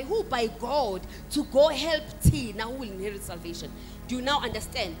forth by who? By God to go help Tina who will inherit salvation. Do you now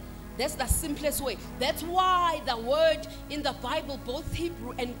understand? That's the simplest way. That's why the word in the Bible, both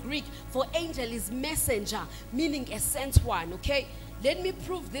Hebrew and Greek, for angel is messenger, meaning a sent one, okay? Let me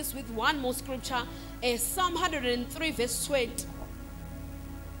prove this with one more scripture. Psalm 103 verse 20.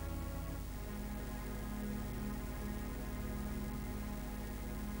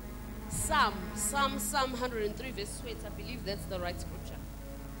 Psalm 103 verse 20. I believe that's the right scripture.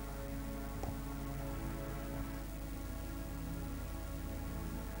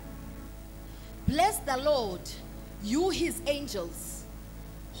 Bless the Lord, you his angels,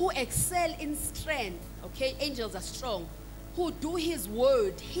 who excel in strength. Okay, angels are strong. Who do his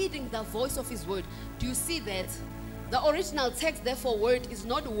word, heeding the voice of his word. Do you see that? The original text, therefore, word is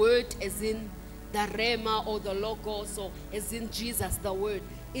not word as in the Rema or the Logos or as in Jesus, the word.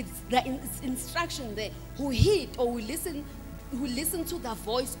 It's the instruction there. Who heed or who listen to the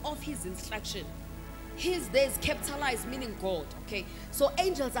voice of his instruction. His there is capitalized, meaning God. Okay, so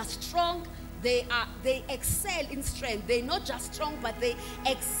angels are strong. They excel in strength. They're not just strong, but they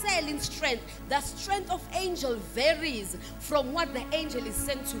excel in strength. The strength of angel varies from what the angel is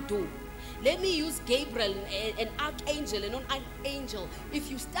sent to do. Let me use Gabriel, an archangel, and non-archangel. If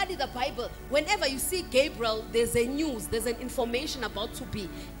you study the Bible, whenever you see Gabriel, there's a news, there's an information about to be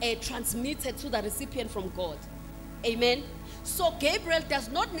transmitted to the recipient from God. Amen. So Gabriel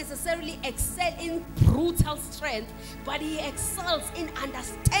does not necessarily excel in brutal strength, but he excels in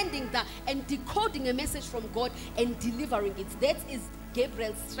understanding and decoding a message from God and delivering it. That is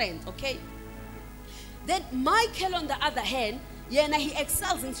Gabriel's strength, okay? Then Michael, on the other hand, he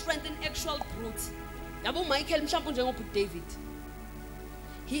excels in strength in actual brute. Yabo Michael mshampo njengobu David.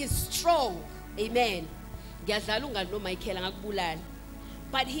 He is strong. Amen.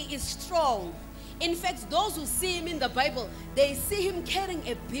 But he is strong. In fact, those who see him in the Bible, they see him carrying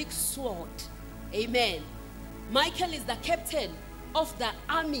a big sword. Amen. Michael is the captain of the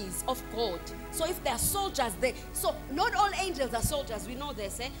armies of God. So if there are soldiers there, so not all angels are soldiers. We know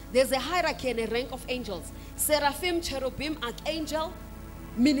this. There's a hierarchy and a rank of angels. Seraphim, cherubim, archangel,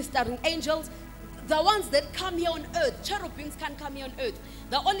 ministering angels. The ones that come here on earth, cherubims can't come here on earth.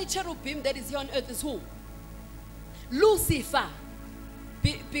 The only cherubim that is here on earth is who? Lucifer.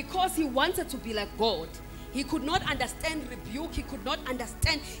 Because he wanted to be like God. He could not understand rebuke. He could not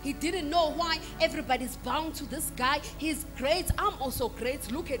understand. He didn't know why everybody's bound to this guy. He's great. I'm also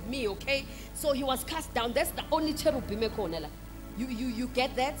great. Look at me, okay? So he was cast down. That's the only cherubim. You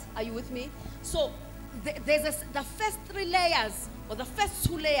get that? Are you with me? So there's the first 3 layers, or the first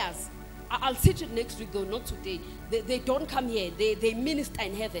 2 layers. I'll teach it next week though, not today. They don't come here. They minister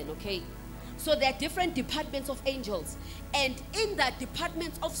in heaven, okay? So there are different departments of angels. And in that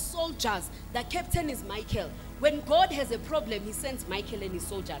department of soldiers, the captain is Michael. When God has a problem, he sends Michael and his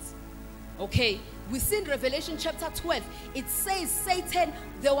soldiers. Okay? We see in Revelation chapter 12, it says Satan,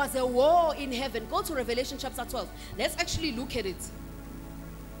 there was a war in heaven. Go to Revelation chapter 12. Let's actually look at it.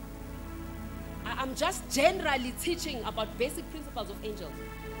 I'm just generally teaching about basic principles of angels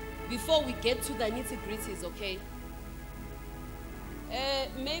before we get to the nitty-gritties, okay?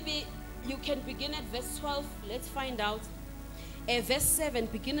 Maybe you can begin at verse 12. Let's find out. Verse 7,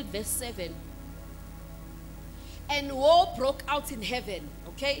 begin at verse 7. And war broke out in heaven,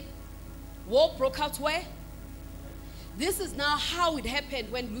 okay? War broke out where? This is now how it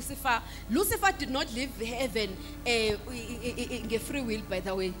happened when Lucifer did not leave heaven in free will, by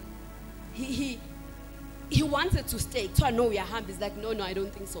the way. He wanted to stay. So I know we are harmed. He's like, no, I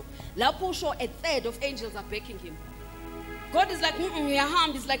don't think so. Lapo show a third of angels are backing him. God is like, we are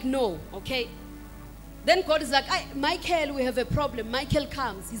harmed. He's like, no, okay? Then God is like, Michael, we have a problem. Michael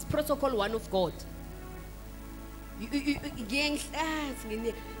comes. He's protocol 1 of God.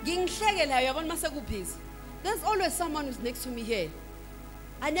 There's always someone who's next to me here.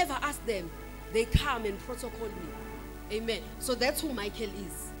 I never ask them. They come and protocol me. Amen. So that's who Michael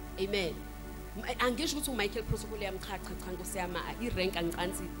is. Amen. Angisho ukuthi uMichael protocol yami cha Nkosi yami I-rank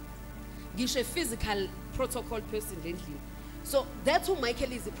angicansi. Ngisho a physical protocol person lately. So that's who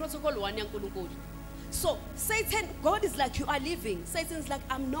Michael is, the protocol 1 yankulunkulu. So Satan, God is like, you are living. Satan's like,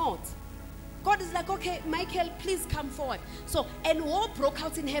 I'm not. God is like, okay, Michael, please come forward. So, and war broke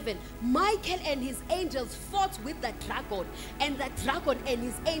out in heaven. Michael and his angels fought with the dragon, and the dragon and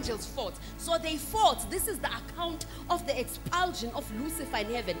his angels fought. So they fought. This is the account of the expulsion of Lucifer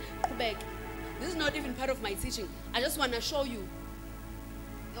in heaven. Back. This is not even part of my teaching. I just want to show you.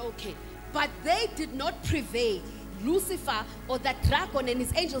 Okay. But they did not prevail. Lucifer or the dragon and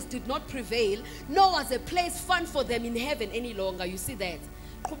his angels did not prevail, nor was a place found for them in heaven any longer. You see that?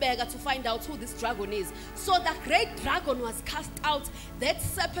 To find out who this dragon is. So the great dragon was cast out, that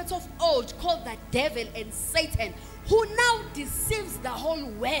serpent of old called the devil and Satan, who now deceives the whole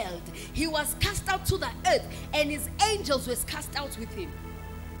world. He was cast out to the earth, and his angels were cast out with him.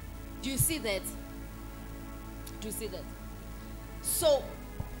 Do you see that? Do you see that? So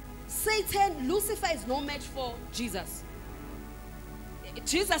Satan, Lucifer is no match for Jesus.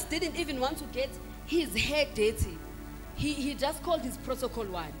 Jesus didn't even want to get his hair dirty. He just called his protocol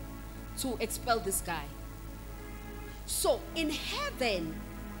one to expel this guy. So in heaven,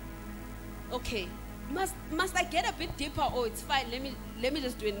 okay, must I get a bit deeper? Oh, it's fine. Let me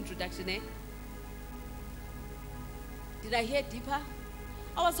just do an introduction, eh? Did I hear deeper?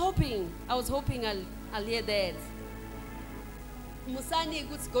 I was hoping I'll hear that. Musani,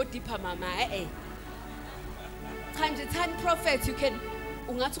 go deeper, mama. Time to time, prophet, you can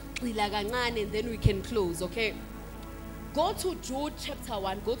and then we can close, okay? Go to Jude chapter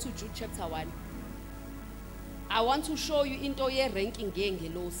 1. Go to Jude chapter 1. I want to show you into your ranking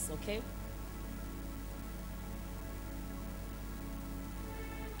gengelos, okay?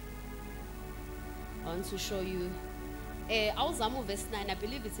 I want to show you. Alzamo verse 9. I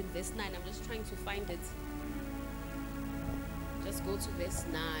believe it's in verse 9. I'm just trying to find it. Just go to verse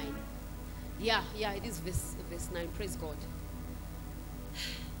 9. Yeah, it is verse 9. Praise God.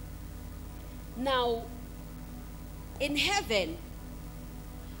 Now, in heaven,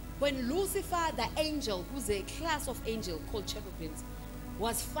 when Lucifer, the angel, who's a class of angel called cherubims,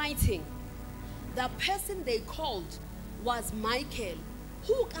 was fighting, the person they called was Michael,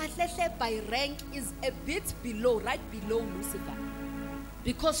 who by rank is a bit below, right below Lucifer,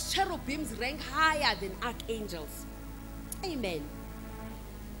 because cherubims rank higher than archangels. Amen.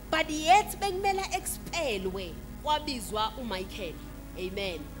 But yet, Bengmela expelwe wabizwa uMichael.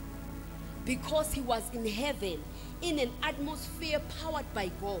 Amen. Because he was in heaven, in an atmosphere powered by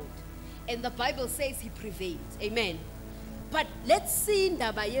God. And the Bible says he prevailed. Amen. But let's see in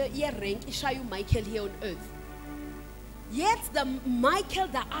the rank Ishayu Michael here on earth. Yet the Michael,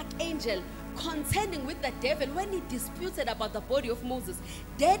 the archangel, contending with the devil when he disputed about the body of Moses,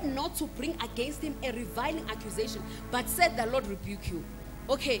 dared not to bring against him a reviling accusation, but said, the Lord rebuke you.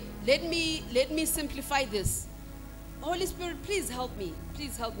 Okay, let me simplify this. Holy Spirit, please help me.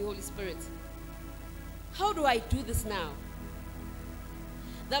 Please help me, Holy Spirit. How do I do this now?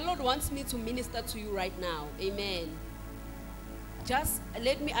 The Lord wants me to minister to you right now. Amen. Just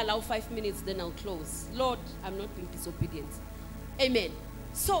let me allow 5 minutes, then I'll close. Lord, I'm not being disobedient. Amen.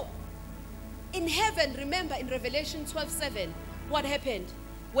 So, in heaven, remember in Revelation 12:7, what happened?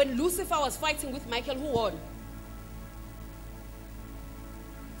 When Lucifer was fighting with Michael, who won?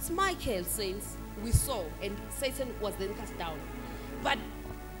 It's Michael, saints. We saw, and Satan was then cast down. But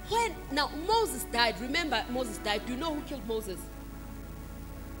when now Moses died, remember Moses died. Do you know who killed Moses?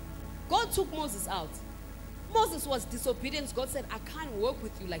 God took Moses out. Moses was disobedient. God said, I can't work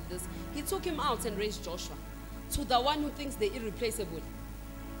with you like this. He took him out and raised Joshua to the one who thinks they're irreplaceable.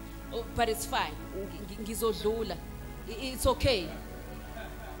 Oh, but it's fine. It's okay.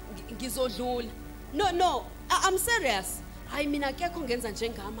 No, I'm serious. I mean, I can't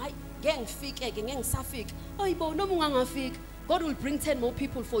God will bring 10 more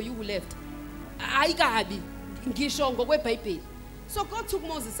people for you who left. So God took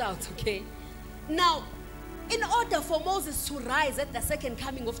Moses out, okay? Now, in order for Moses to rise at the second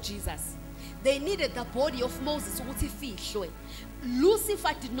coming of Jesus, they needed the body of Moses.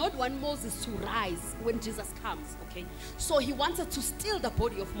 Lucifer did not want Moses to rise when Jesus comes, okay? So he wanted to steal the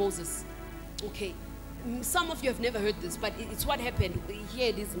body of Moses, okay? Some of you have never heard this, but it's what happened. Here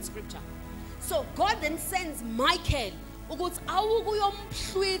it is in scripture. So God then sends Michael.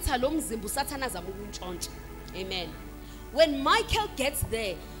 Amen. When Michael gets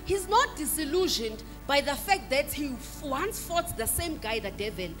there, he's not disillusioned by the fact that he once fought the same guy, the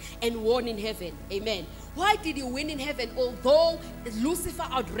devil, and won in heaven. Amen. Why did he win in heaven? Although Lucifer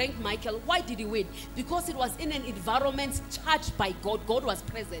outranked Michael, why did he win? Because it was in an environment charged by God. God was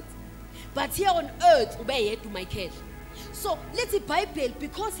present. But here on earth, obey to Michael. So let's say Bible,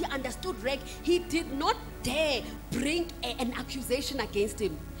 because he understood rank, he did not dare bring an accusation against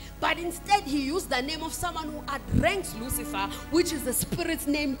him. But instead, he used the name of someone who outranks Lucifer, which is the Spirit's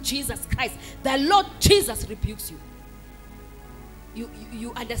name, Jesus Christ. The Lord Jesus rebukes you.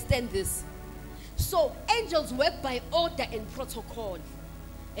 You understand this? So angels work by order and protocol.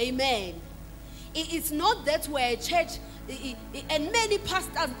 Amen. It's not that we're a church, and many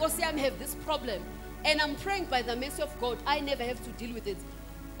pastors have this problem. And I'm praying by the mercy of God, I never have to deal with it.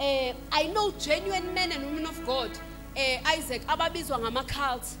 I know genuine men and women of God, Isaac, ababizwa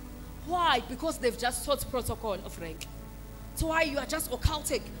ngama-cult. Why? Because they've just taught protocol of rank. So why you are just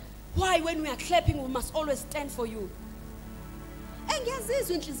occultic? Why when we are clapping, we must always stand for you?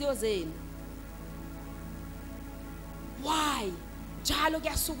 Why? Jalo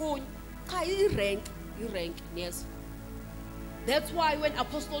kuyasukunywa. Cha, i-rank, yes. That's why when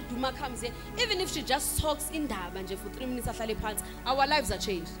Apostle Duma comes here, even if she just talks in Daba and for 3 minutes ahlale phansi, our lives are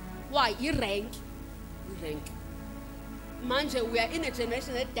changed. Why? I-rank. Manje, we are in a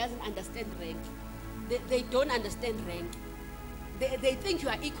generation that doesn't understand rank. They don't understand rank. They think you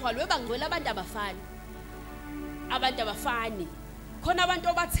are equal. Webangcwele abantu abafani. Khona abantu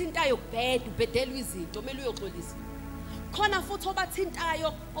obathintayo kubheda, ubhedelwa izinto, kumele uyoxolisa. Khona futhi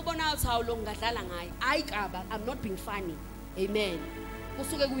obathintayo obona ukuthi hawu lo ngadlala ngaye. Hayi kaba, I'm not being funny. Amen.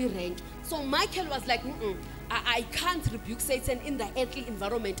 Kusuke kuyi-rank. So Michael was like, I can't rebuke Satan in the earthly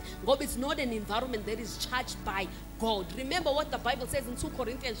environment. God, it's not an environment that is charged by God. Remember what the Bible says in 2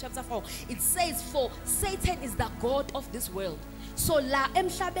 Corinthians chapter 4. It says, for Satan is the God of this world. So la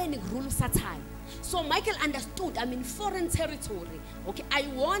emhlabeni rule Satan. So Michael understood, I'm in foreign territory. Okay, I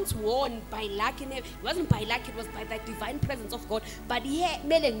once won by luck in it. It wasn't by luck, it was by the divine presence of God. But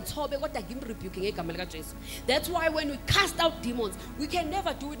that's why when we cast out demons, we can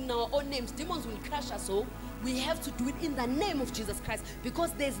never do it in our own names. Demons will crush us, so we have to do it in the name of Jesus Christ,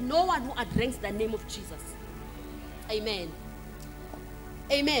 because there's no one who outranks the name of Jesus. Amen.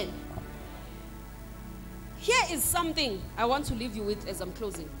 Amen. Here is something I want to leave you with as I'm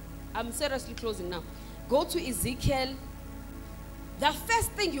closing. I'm seriously closing now. Go to Ezekiel. The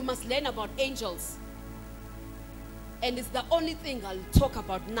first thing you must learn about angels, and it's the only thing I'll talk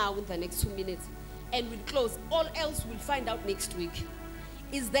about now in the next 2 minutes, and we'll close. All else we'll find out next week,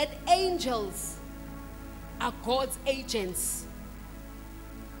 is that angels are God's agents.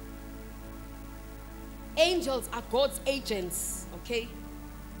 Angels are God's agents, okay?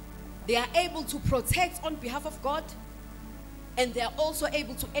 They are able to protect on behalf of God, and they are also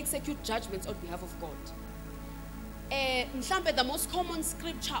able to execute judgments on behalf of God. The most common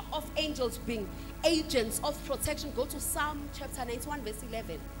scripture of angels being agents of protection, go to Psalm chapter 91 verse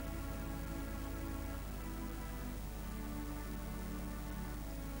 11.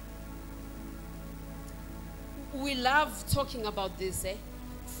 We love talking about this,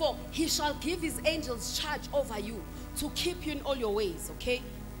 For he shall give his angels charge over you to keep you in all your ways, okay?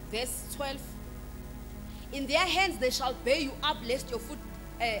 Verse 12. In their hands they shall bear you up, lest your foot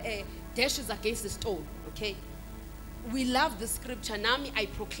dashes against the stone, okay? We love the scripture. Nami, I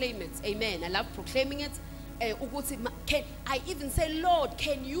proclaim it. Amen. I love proclaiming it. I even say, Lord,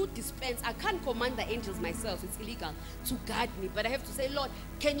 can you dispense? I can't command the angels myself. It's illegal to guard me. But I have to say, Lord,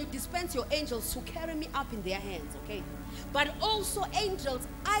 can you dispense your angels to carry me up in their hands? Okay. But also angels,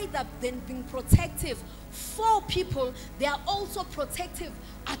 either then being protective for people, they are also protective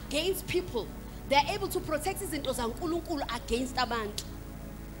against people. They are able to protect his against abantu.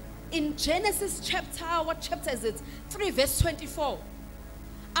 In Genesis chapter, what chapter is it? 3 verse 24.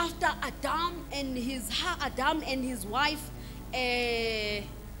 After Adam and his wife, the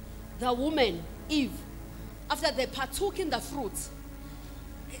woman, Eve, after they partook in the fruit,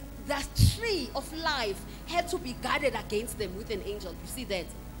 the tree of life had to be guarded against them with an angel. You see that?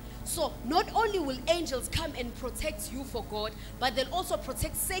 So not only will angels come and protect you for God, but they'll also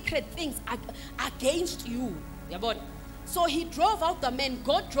protect sacred things against you. So he drove out the men.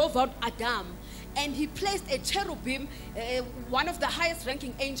 God drove out Adam, and he placed a cherubim, one of the highest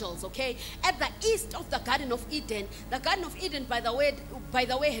ranking angels, okay, at the east of the Garden of Eden. The Garden of Eden, by the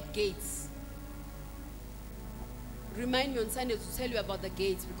way, had gates. Remind me on Sunday to tell you about the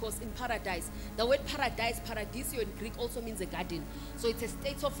gates, because in paradise, the word paradise, paradisio in Greek, also means a garden. So it's a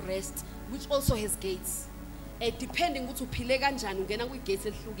state of rest, which also has gates. Depending on which gates,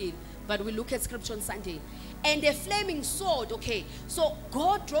 but we look at scripture on Sunday. And a flaming sword, okay. So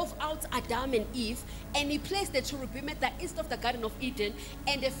God drove out Adam and Eve, and he placed the cherubim at the east of the Garden of Eden,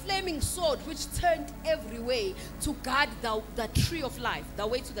 and a flaming sword which turned every way to guard the tree of life, the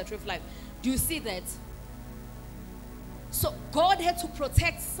way to the tree of life. Do you see that? So God had to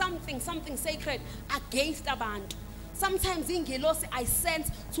protect something sacred against abantu. sometimes ingelosi I sent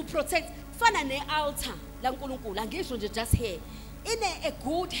to protect fana ne-altar lankulunkulu angisho nje just here in a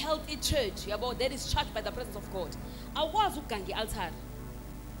good healthy church yabo that is charged by the presence of God awukwazi ukuganga i-altar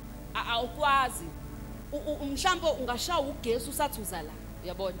awukwazi mhlambe ungashaya ugesi usathuza la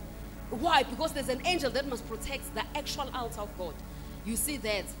uyabona why because there's an angel that must protect the actual altar of God you see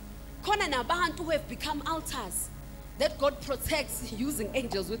that khona nabantu who have become altars that God protects using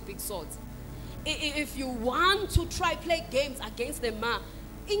angels with big swords. If you want to try play games against them,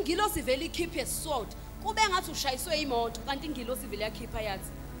 ingilosi vele keep a sword. Kube ngathi ushayiswe imoto kanti ingilosi vele yakhipha yathi.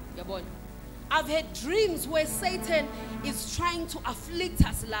 Uyabona? I've had dreams where Satan is trying to afflict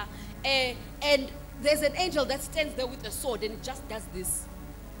us la, and there's an angel that stands there with a sword and it just does this,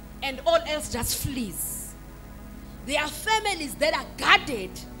 and all else just flees. There are families that are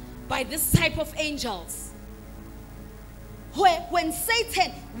guarded by this type of angels. Where when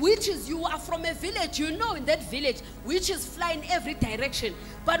Satan, witches, you are from a village, you know in that village, witches fly in every direction.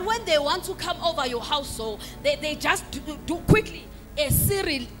 But when they want to come over your household, they just do quickly a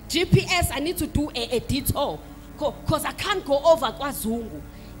serial GPS. I need to do a detour because I can't go over KwaZungu.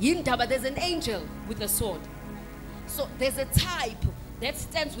 But there's an angel with a sword. So there's a type that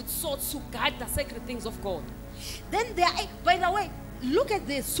stands with swords to guard the sacred things of God. Then there, by the way, look at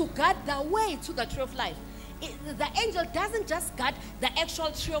this, to guard the way to the tree of life. The angel doesn't just guard the actual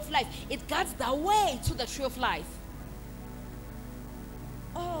tree of life, it guards the way to the tree of life.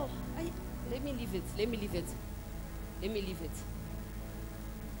 Oh, let me leave it. Let me leave it. Let me leave it.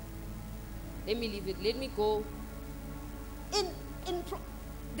 Let me leave it. Let me go.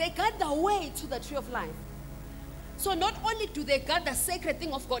 They guard the way to the tree of life. So not only do they guard the sacred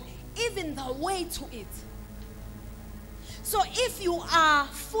thing of God, even the way to it. So if you are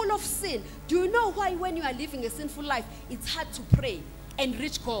full of sin, do you know why when you are living a sinful life, it's hard to pray and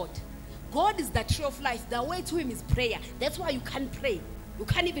reach God? God is the tree of life. The way to him is prayer. That's why you can't pray. You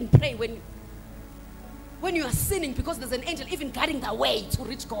can't even pray when you are sinning, because there's an angel even guarding the way to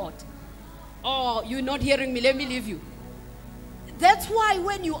reach God. Oh, you're not hearing me. Let me leave you. That's why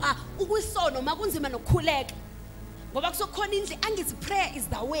when you are prayer is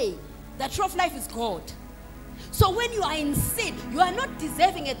the way. The tree of life is God. So when you are in sin, you are not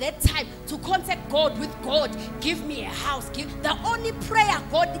deserving at that time to contact God with God, give me a house. The only prayer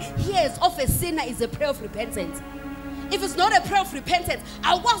God hears of a sinner is a prayer of repentance. If it's not a prayer of repentance,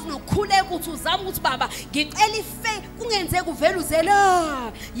 I was no khuleka to uzama baba ngicela ife kungenzeka uvela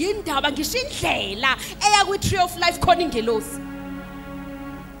uzela yindaba ngisho indlela eya kwi tree of life khona ingelosi.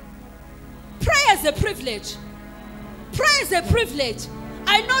 Prayer is a privilege. Prayer is a privilege.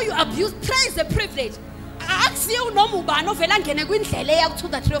 I know you abuse. Prayer is a privilege. To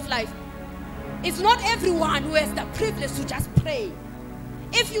the tree of life. It's not everyone who has the privilege to just pray.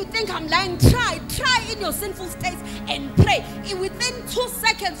 If you think I'm lying, try in your sinful states and pray. Within 2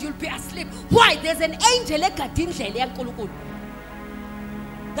 seconds you'll be asleep. Why? There's an angel.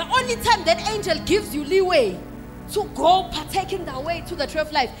 The only time that angel gives you leeway to go partake in the way to the tree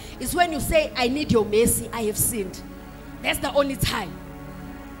of life is when you say, I need your mercy, I have sinned. That's the only time.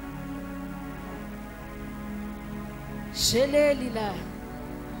 Shelelila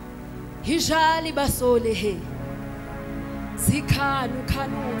hijali basole he zikhanu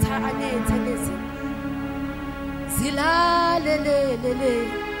khanutha anethe lezi zilale lele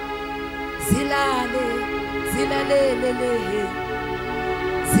zilale lele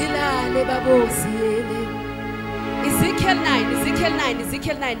zilale babosi. Ezekiel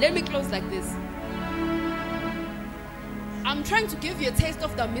 9. Let me close like this. I'm trying to give you a taste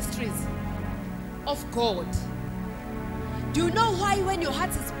of the mysteries of God. Do you know why when your heart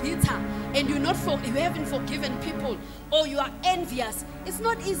is bitter and you haven't forgiven people, or you are envious, it's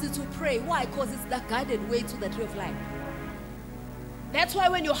not easy to pray? Why? Because it's the guided way to the tree of life. That's why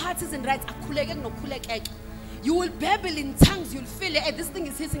when your heart isn't right, you will babble in tongues, you'll feel it, this thing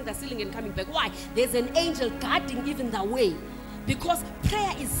is hitting the ceiling and coming back. Why? There's an angel guarding even the way. Because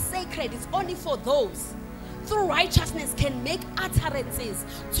prayer is sacred, it's only for those through righteousness can make utterances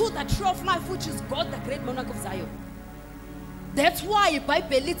to the tree of life, which is God, the great monarch of Zion. That's why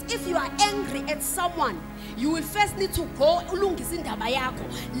Bible, if you are angry at someone, you will first need to go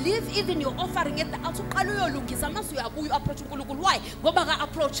leave even your offering at the altar. You approach why?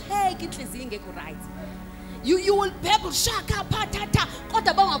 Approach right. You will babble shaka patata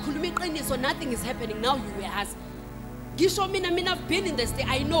so nothing is happening. Now you will ask. I've been in this day,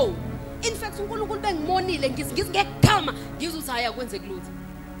 I know. In fact,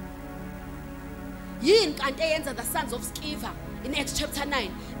 the sons of Sceva in Acts chapter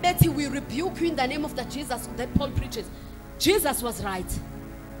 9. Betty, we rebuke you in the name of the Jesus that Paul preaches. Jesus was right.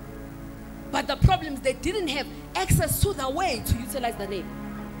 But the problem is they didn't have access to the way to utilize the name.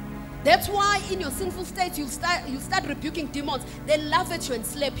 That's why in your sinful state, you start rebuking demons. They laugh at you and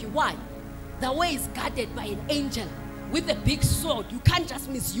slap you. Why? The way is guarded by an angel with a big sword. You can't just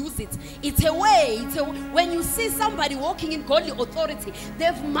misuse it. It's a way. When you see somebody walking in godly authority,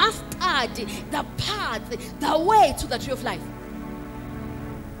 they've mastered the path, the way to the tree of life.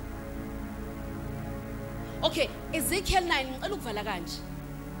 Okay, Ezekiel 9.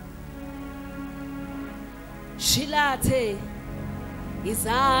 Shilate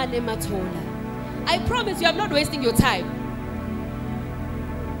izane mathola. I promise you, I'm not wasting your time.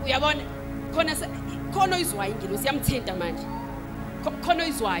 We are on Kono is why siyamthinta manje. Kono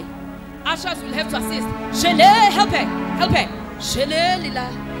is why. Ushers will have to assist. Shele, help her. Shele lila.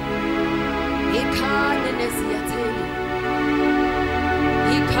 Ikhane nesiyathe.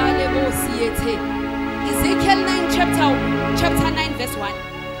 Ikhale bosiyethe. Ezekiel 9 chapter 9 verse 1.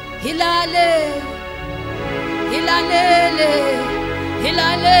 Hilale.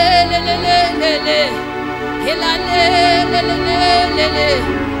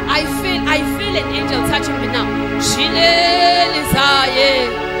 I feel an angel touching me now.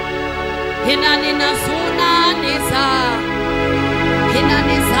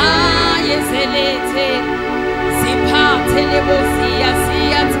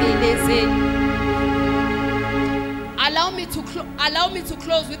 Allow me to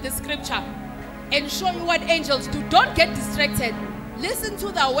close with the scripture and show you what angels do. Don't get distracted. Listen to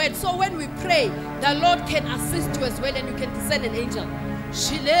the word. So when we pray, the Lord can assist you as well and you can descend an angel.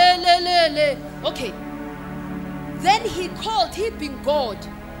 Okay. Then he being God,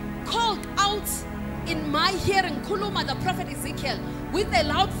 called out in my hearing, Kuluma, the prophet Ezekiel, with a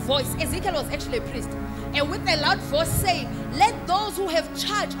loud voice. Ezekiel was actually a priest. And with a loud voice saying, let those who have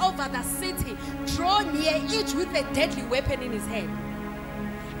charge over the city draw near, each with a deadly weapon in his hand.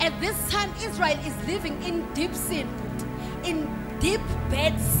 At this time, Israel is living in deep sin, in deep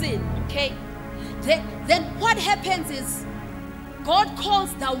bad sin, okay? Then what happens is, God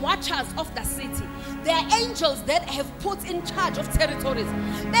calls the watchers of the city. They are angels that have put in charge of territories.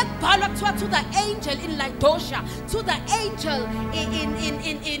 To the angel in Laodicea, to the angel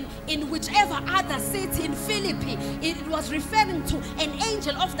in whichever other city in Philippi, it was referring to an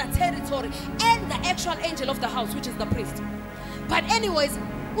angel of the territory and the actual angel of the house, which is the priest. But anyways,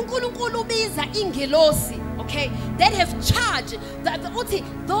 uNkulunkulu biza ingelosi, okay, that have charge,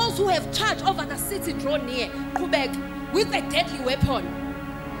 those who have charge over the city draw near, with a deadly weapon.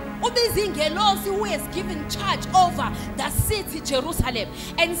 Ubizingelosi who has given charge over the city Jerusalem.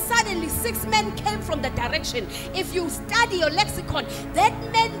 And suddenly 6 men came from the direction. If you study your lexicon, that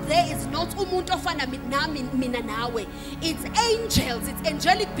meant there is not umuntu ofana mina nawe. It's angels, it's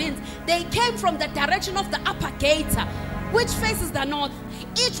angelic beings. They came from the direction of the upper gate, which faces the north,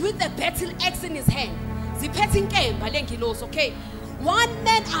 each with a battle axe in his hand. Okay. One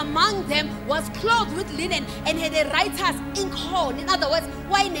man among them was clothed with linen and had a writer's inkhorn. In other words,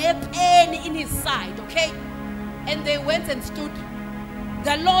 wine a pen in his side, okay? And they went and stood.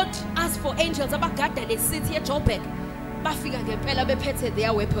 The Lord asked for angels about God that they sit here, Johannesburg. Bafika ngempela bephethe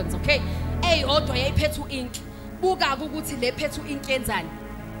their weapons, okay? Eyodwa yayiphethe ink. Buka ukuthi le phethe ink yenzani.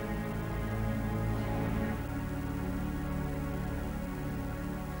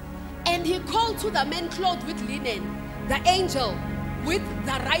 And he called to the men clothed with linen, the angel with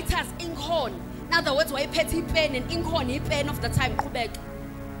the writer's inkhorn. In other words, why petty pen and inkhorn pen of the time, Quebec.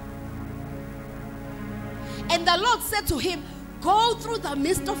 And the Lord said to him, go through the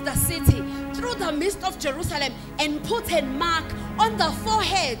midst of the city, through the midst of Jerusalem, and put a mark on the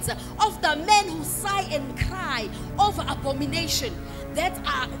foreheads of the men who sigh and cry over abomination that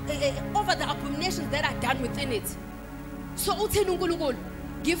are over the abominations that are done within it. So uThena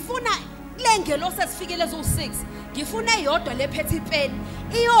ngifuna lengelo sesifikele zo6 ngifuna eyodwa lephethe pen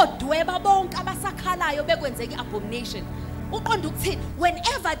iyodweba bonke abasakhalayo bekwenzeka abomination. Uqonda ukuthini?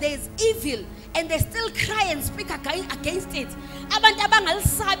 Whenever there is evil and they still cry and speak against it, abantu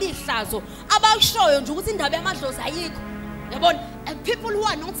abangalisabi ihlazo abashoyo nje ukuthi indaba yamadlozi ayikho, yabona, and people who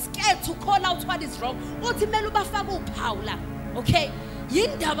are not scared to call out what is wrong uthi mele ubafaka uphawu la, okay?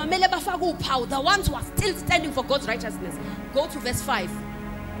 Yindaba mele bafaka uphawu, the ones who are still standing for God's righteousness. Go to verse 5.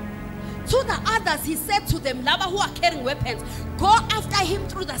 To the others he said to them, laba who are carrying weapons, go after him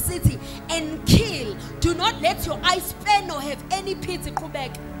through the city and kill. Do not let your eyes spare nor have any pity.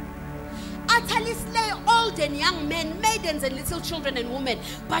 Quebec. Utterly slay old and young men, maidens and little children and women,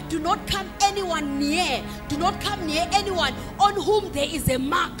 but do not come anyone near. Do not come near anyone on whom there is a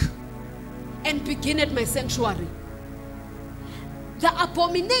mark, and begin at my sanctuary. The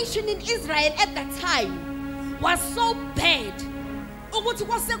abomination in Israel at that time was so bad ukuthi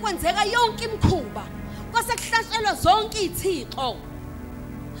kwasekwenzeka yonke imikhuba kwasekuhlashelwa zonke izithixo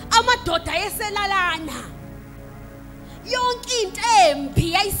amadoda yeselalana yonke into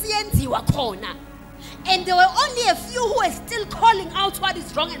embi yayisiyenziwa khona. And there were only a few who were still calling out what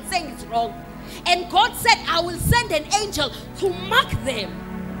is wrong and saying it's wrong. And God said, I will send an angel to mark them.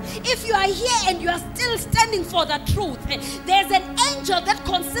 If you are here and you are still standing for the truth, there's an angel that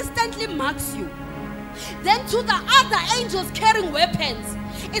consistently marks you. Then to the other angels carrying weapons,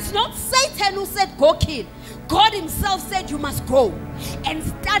 it's not Satan who said go kill. God himself said you must go and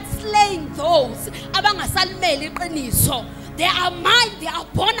start slaying those abangasalimeli iqiniso. They are mine, they are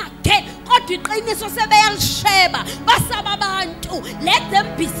born again. Let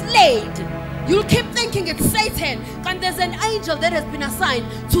them be slayed. You'll keep thinking it's Satan, and there's an angel that has been assigned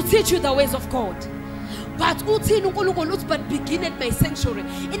to teach you the ways of God. But begin at my sanctuary.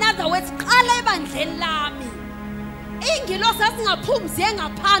 In other words,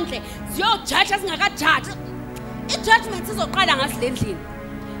 judgment is oqala ngasilendlini.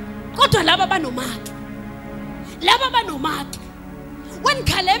 Kodwa laba banomaki. Laba banomaki. When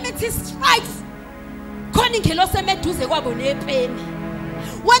calamity strikes, khona ingelosi emeduze kwabo nepeni.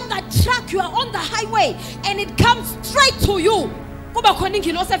 When the truck, you are on the highway and it comes straight to you, kuba khona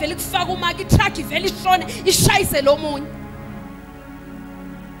ingelosi evela ikufaka umaki, truck ivela ishona ishayise lo munye.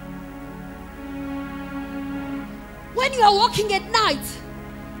 When you are walking at night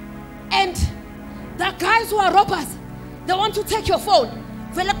and the guys who are robbers, they want to take your phone.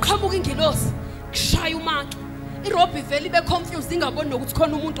 Vele qhamuka ingelosi kushaya umaki. Irobhi vele ibe confused ingaboni nokuthi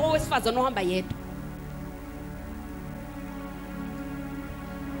khona umuntu owesifazana ohamba yedwa.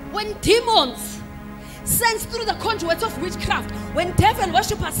 When demons sense through the conduits of witchcraft, when devil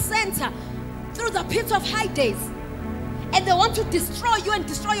worshippers center through the pits of Hades, and they want to destroy you and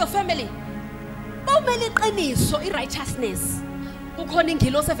destroy your family, bawumele iqiniso irighteousness. Ukhona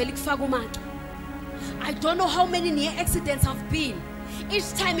ingelosi evele ikufaka umaki. I don't know how many near accidents have been.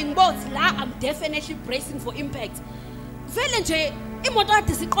 Each time in boats, I'm definitely bracing for impact. Vele nje imoto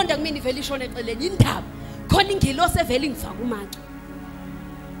ade siqonda kumini vele ishone eceleni indaba. Khona ingelosi evele ingifaka umaki.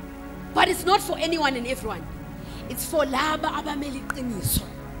 But it's not for anyone and everyone. It's for laba abamele iqiniso.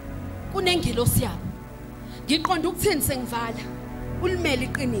 Kunengelosi yabo. Ngiqonda ukuthini sengivala. Ulimele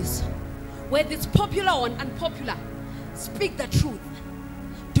iqiniso. Whether it's popular or unpopular, speak the truth.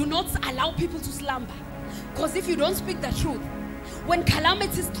 Do not allow people to slumber. Because if you don't speak the truth, when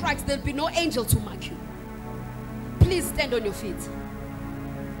calamity strikes, there'll be no angel to mark you. Please stand on your feet.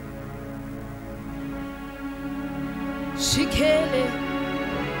 Shikele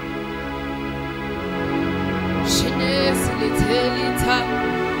Shine silitelita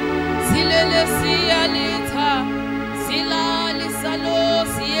Silele sialita Sila lisalo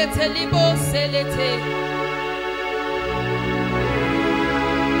sietelibo selete.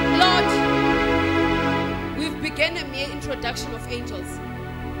 Lord, we've begun a mere introduction of angels.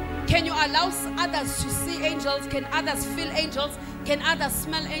 Can you allow others to see angels? Can others feel angels? Can others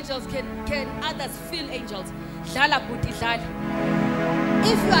smell angels? Can others feel angels? Dlala buti dlala.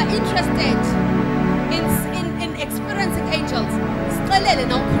 If you are interested in experiencing angels, sicelele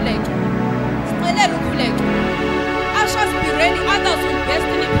na ukhuleke. Sicelele ukhuleke. Ushers be ready, others will best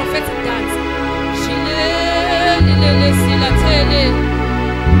in a prophetic dance. Shilele silatele.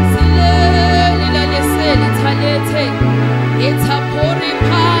 Silele lesele talete. Etapori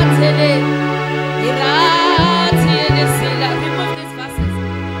patele. Irati elesela. Remove these verses.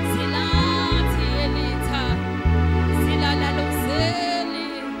 Silati elita. Silala losele.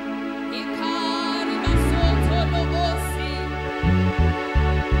 Ikari basoto lobosi.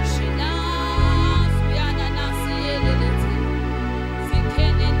 Shilas uyana nasi elelete.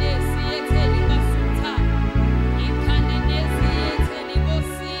 Sikenene siete libasuta. Ikanene siete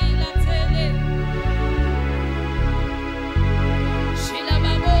libosi latele.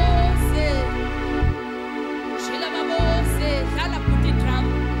 Shilababo.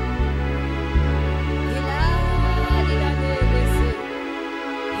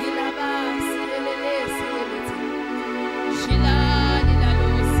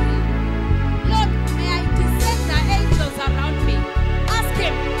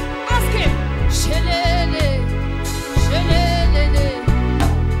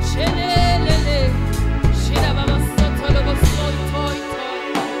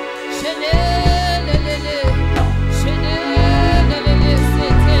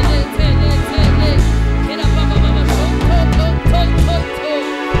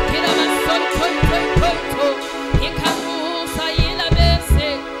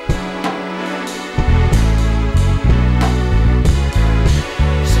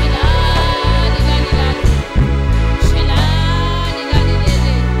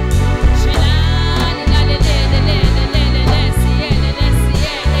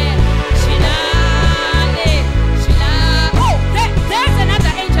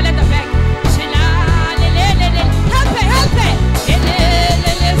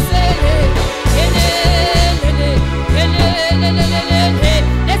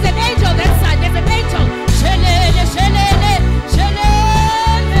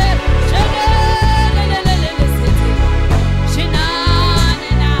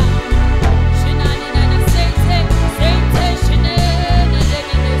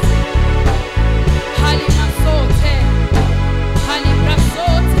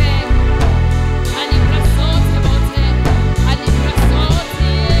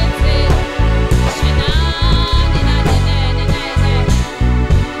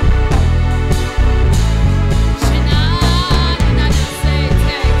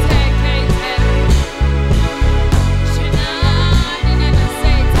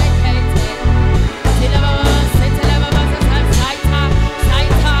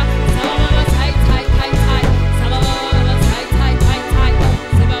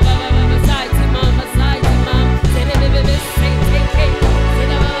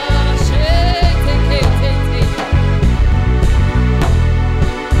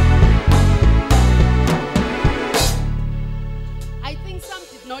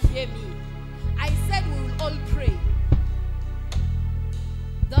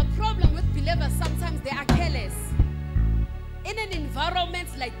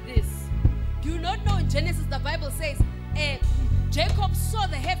 this. Do you not know in Genesis the Bible says Jacob saw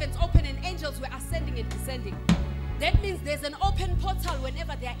the heavens open and angels were ascending and descending. That means there's an open portal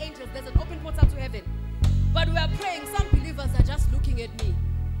whenever there are angels. There's an open portal to heaven. But we are praying. Some believers are just looking at me.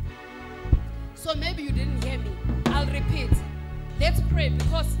 So maybe you didn't hear me. I'll repeat. Let's pray,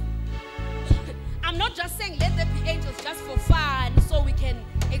 because I'm not just saying let there be angels just for fun so we can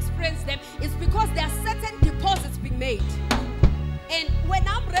experience them. It's because there are certain deposits being made. And when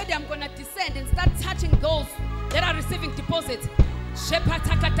I'm ready, I'm going to descend and start touching those that are receiving deposits. There's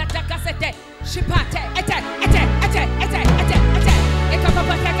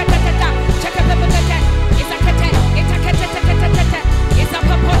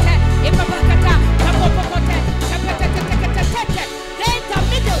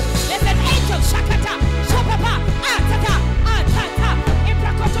an angel. Shakata, Shapapa, Atata, Atata,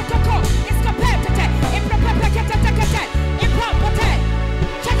 Imprakotoko, Escapete, Imprapete, Impropote,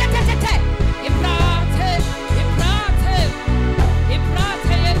 Chakatete, Imprate,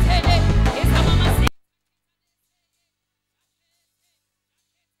 Isamamasi.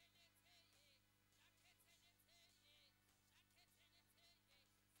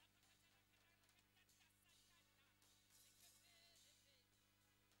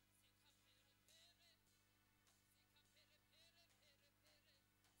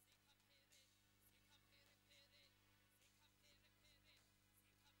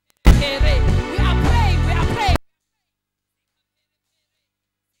 We are praying, we are praying.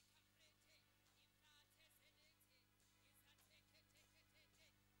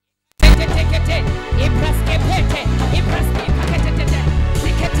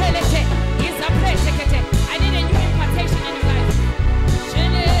 I need a new impartation in you guys.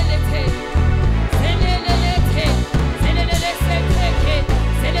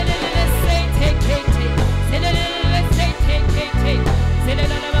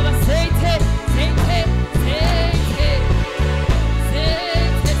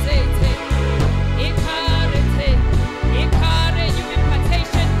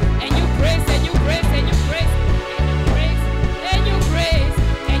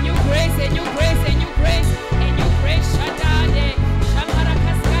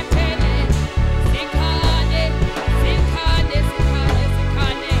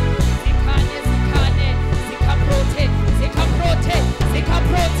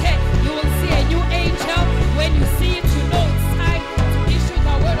 You will see a new angel. When you see it, you know it's time to issue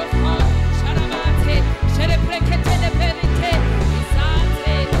the word of God. Sharamate, Shereprekete leperite,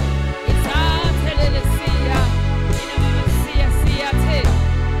 Isate, lelesia, Inamamasia siate,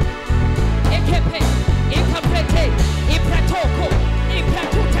 Ekepe, Ekaprete, Ipratoko,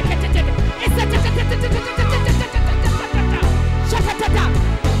 Ipratutakete, Shakatata,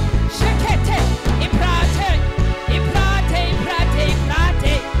 Shakete, Iprate, Iprate, Iprate,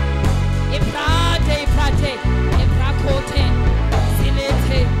 Iprate, Iprate, Iprakote,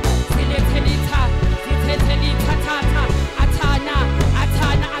 Silete, Siletelita, Zitetelita, Tata, Atana,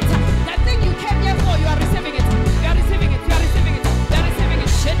 Atana, Atana. That thing you came here for, you are receiving it. You are receiving it. You are receiving it. You are receiving it.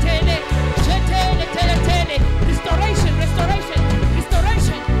 Shetele, Shetele, Tele, restoration, restoration,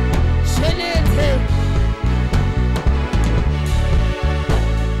 restoration. Shelete.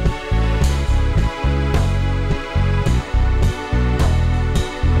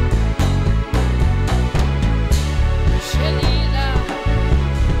 Shelila,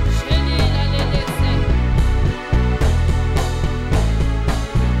 Shelila, lelese.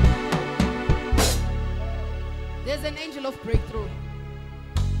 There's an angel of breakthrough.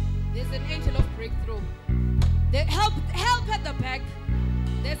 There's an angel of breakthrough. Help at the back.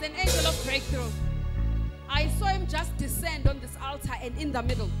 There's an angel of breakthrough. I saw him just descend on this altar, and in the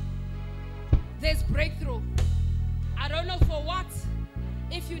middle, there's breakthrough. I don't know for what.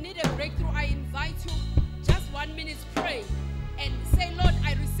 If you need a breakthrough, I invite you, just 1 minute, pray and say, Lord,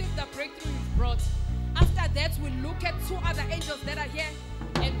 I received the breakthrough you've brought. After that, we'll look at 2 other angels that are here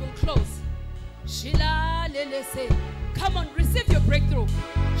and we'll close. Shila lelese. Come on, receive your breakthrough.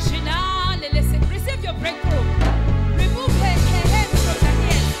 Shila lelese. Receive your breakthrough. Remove her hands from her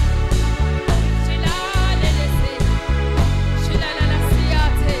ears. Shila lelese. Shila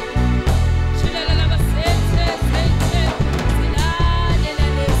lalasiate. Shila lalasete. Shila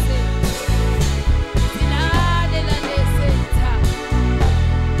lelese. Shila lelese.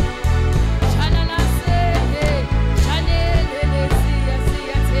 Shana lase. Shane lelese.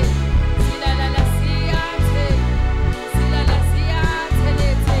 Shila lalasiate. Shila lalasiate.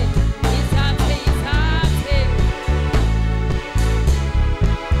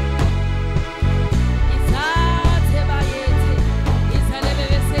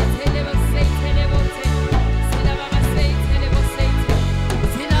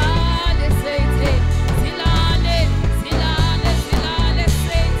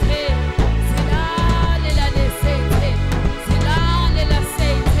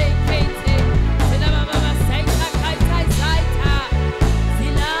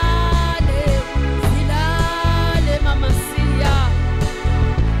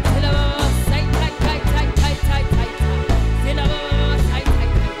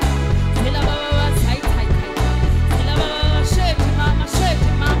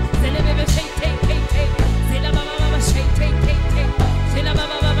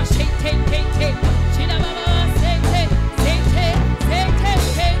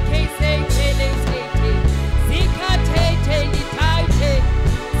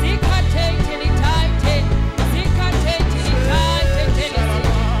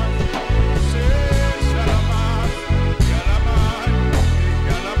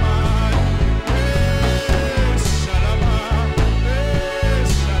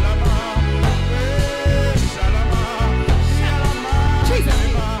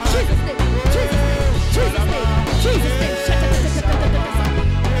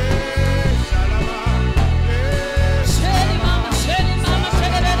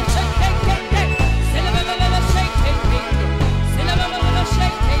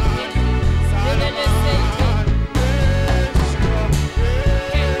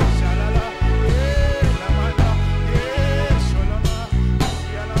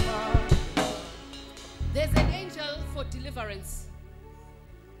 deliverance,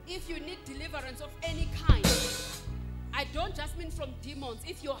 if you need deliverance of any kind, I don't just mean from demons.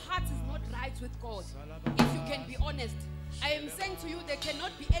 If your heart is not right with God, if you can be honest, I am saying to you, there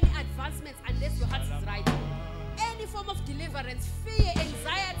cannot be any advancements unless your heart is right. Any form of deliverance, fear,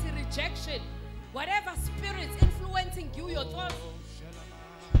 anxiety, rejection, whatever spirits influencing you, your thoughts,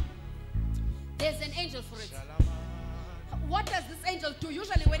 there's an angel for it. What does this angel do?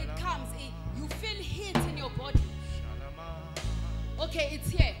 Usually when it comes, you feel heat in your body. Okay, it's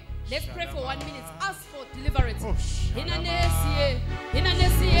here. Let's pray for 1 minute. Ask for deliverance. Let them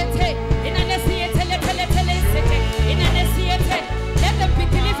be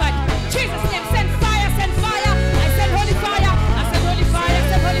delivered. Jesus' name, send fire, send fire. I send holy fire. I send holy fire. I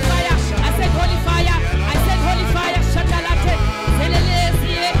send holy fire. I send holy fire. I send holy fire. Shatalate.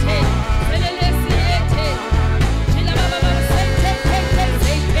 Zelelesiete. Zelelesiete. Shilababa sente sente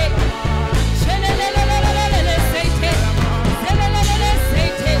sente. Shelelelelelele sente. Zelelelele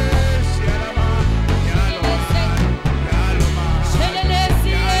sente.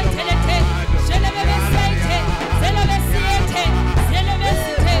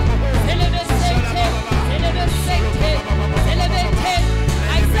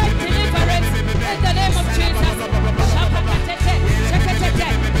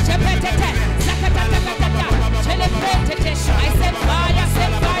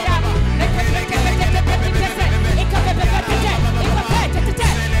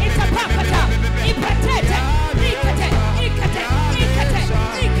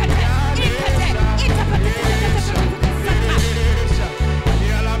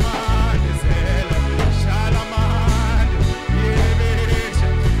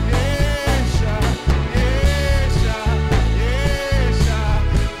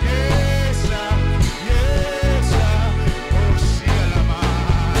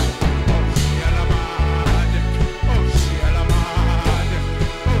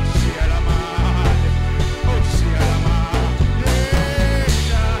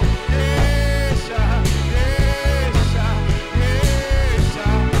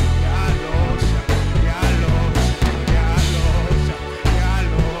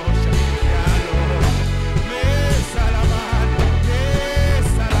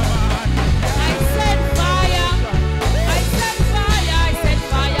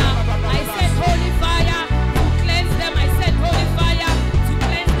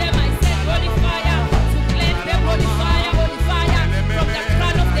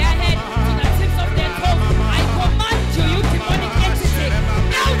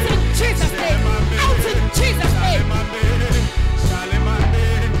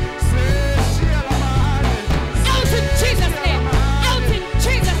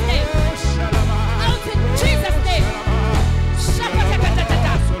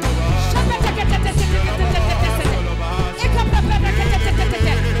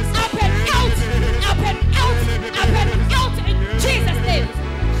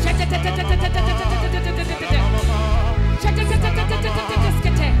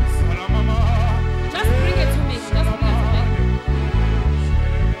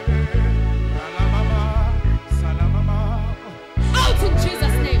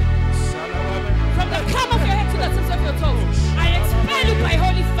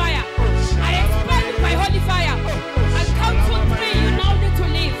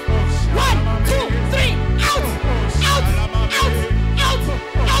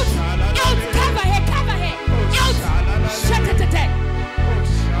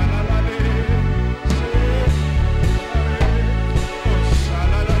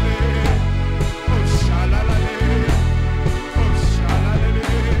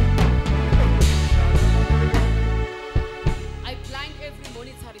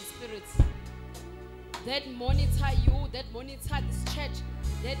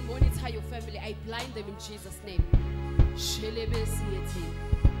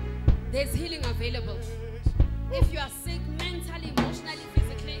 There's healing available. If you are sick mentally, emotionally,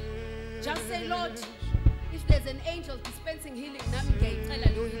 physically, just say, Lord, if there's an angel dispensing healing, nami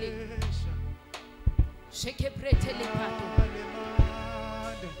ngiyayicela lo healing. Shake a breath,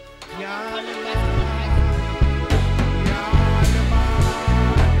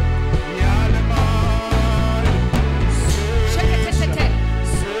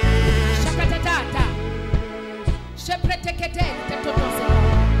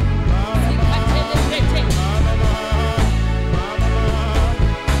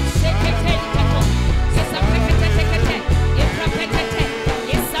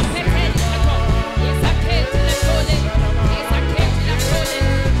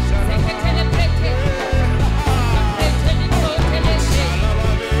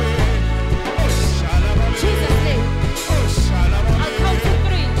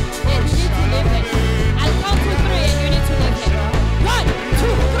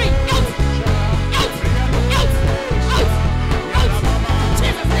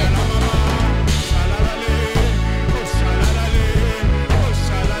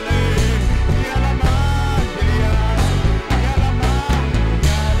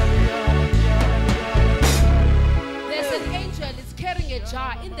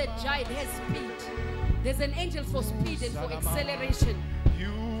 the giant has speed. There's an angel for speed and for acceleration.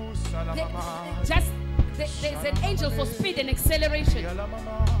 There's an angel for speed and acceleration.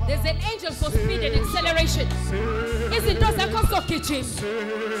 There's an angel for speed and acceleration. Izinto zakho zokugijima.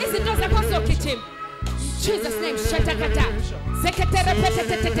 Izinto zakho zokugijima. Jesus name, shatakata. Sekete repete.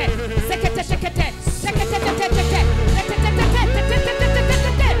 Sekete sekete. Sekete tekete.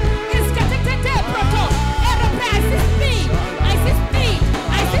 Iskete proto. I see speed. I see speed.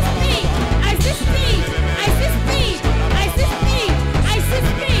 I see speed. I see speed. I see speed. I see speed. I see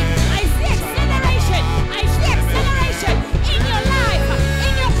speed. I see acceleration. I see acceleration in your life,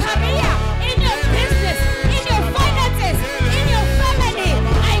 in your career, in your business, in your finances, in your family.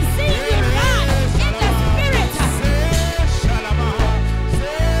 I see you run in the spirit.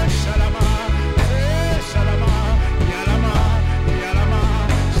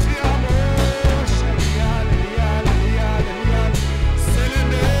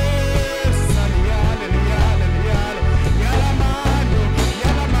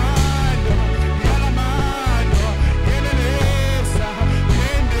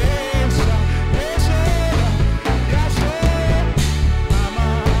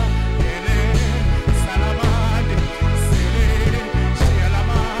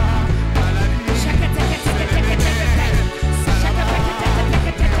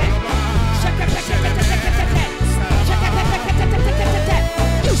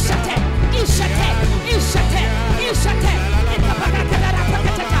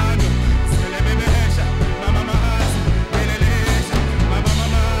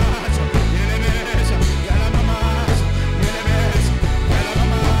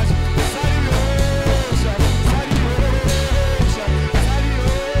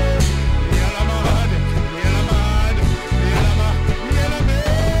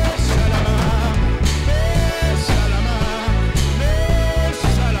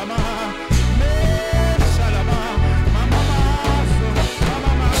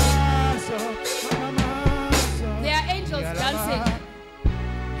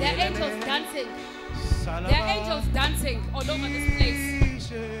 All over this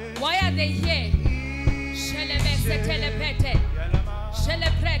place. Why are they here?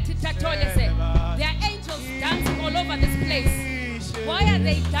 There are angels dancing all over this place. Why are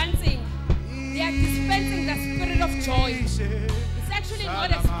they dancing? They are dispensing the spirit of joy. It's actually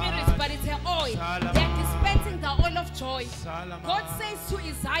not a spirit, but it's an oil. They are dispensing the oil of joy. God says to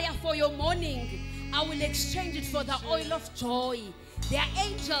Isaiah, for your mourning, I will exchange it for the oil of joy. They are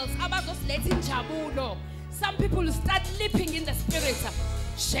angels. Some people will start leaping in the spirit.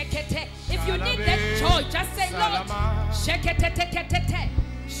 Shake it. If you need that joy, just say, Lord, shake it.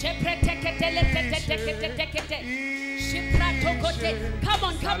 Come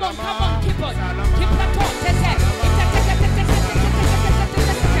on, keep on.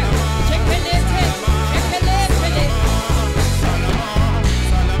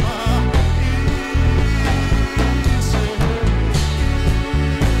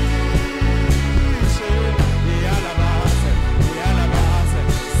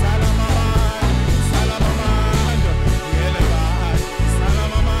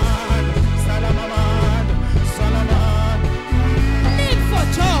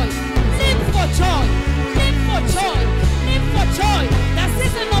 Live for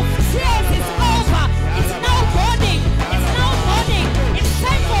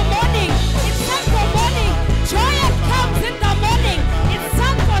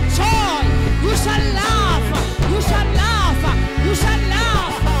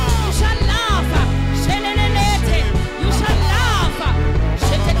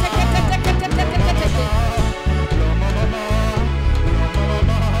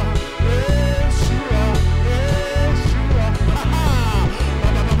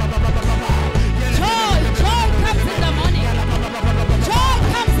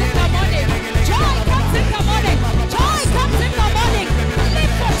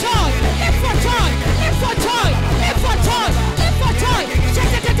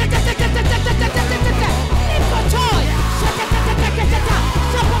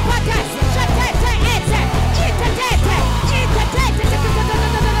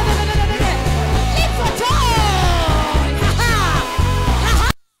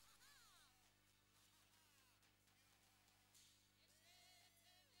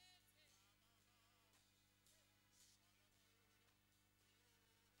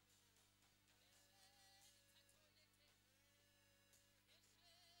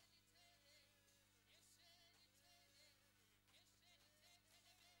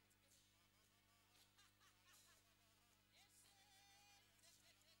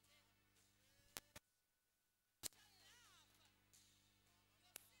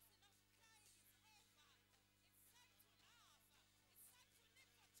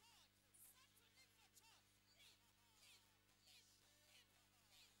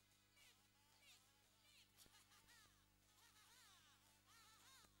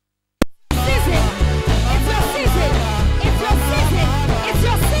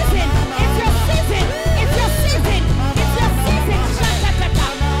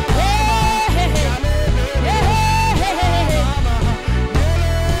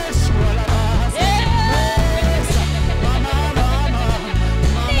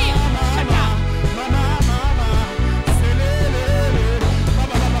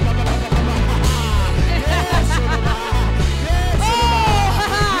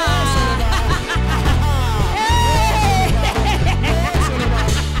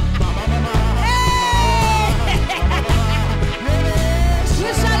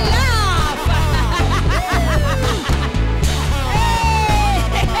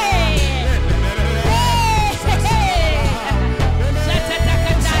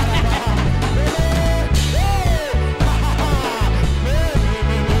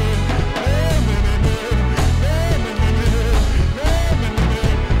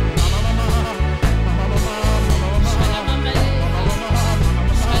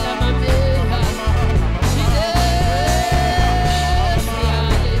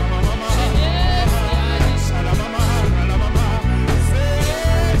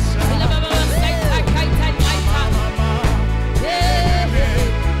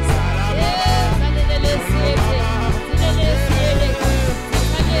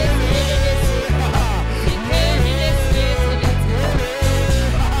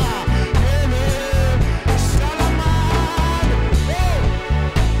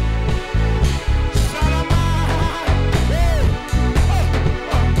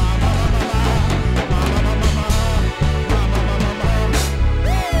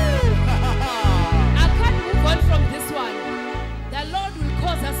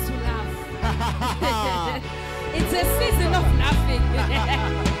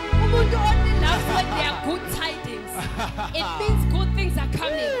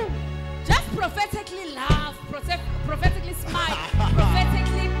prophetically laugh, prophetically smile,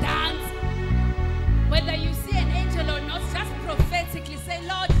 prophetically dance. Whether you see an angel or not, just prophetically say,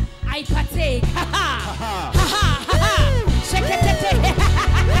 Lord, I partake. Ha ha. Ha ha. Ha ha. Shake it. Shake it.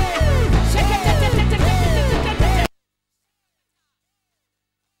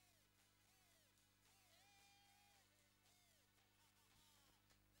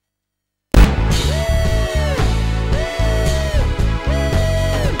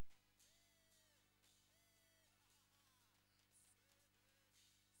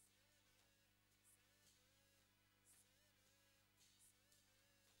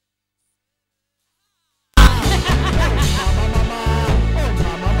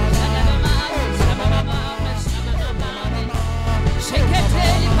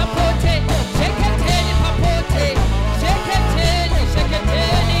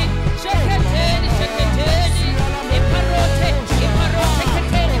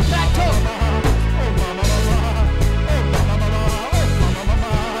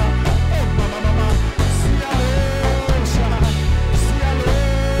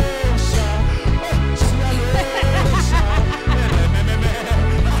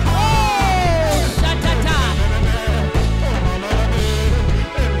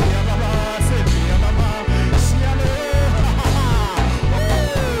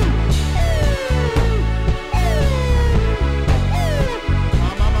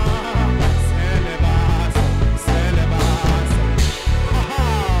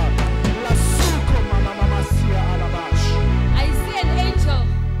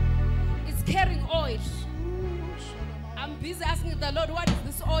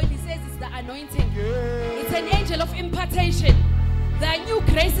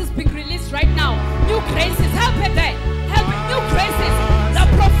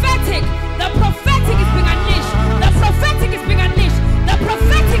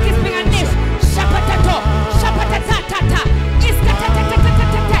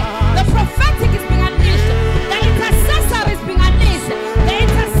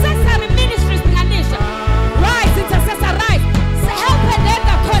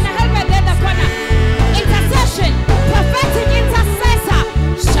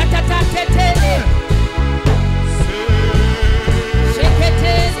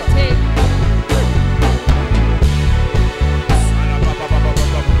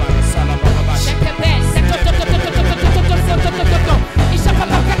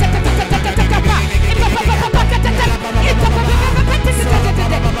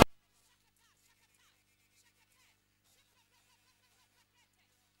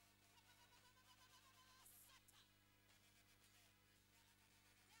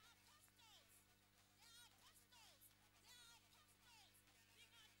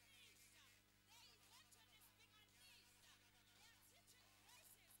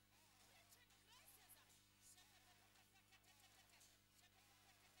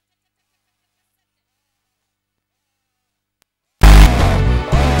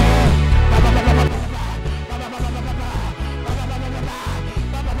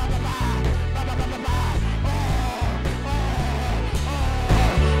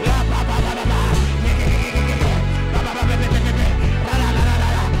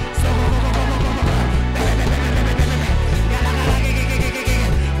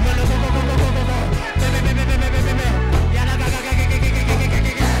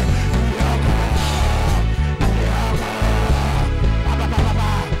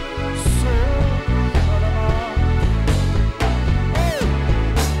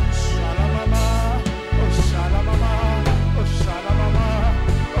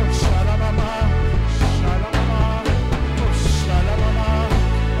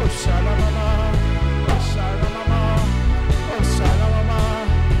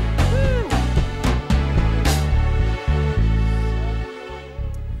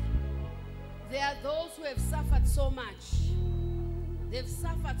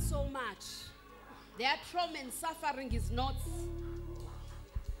 Their trauma and suffering is not.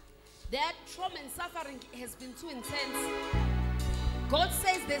 Their trauma and suffering has been too intense. God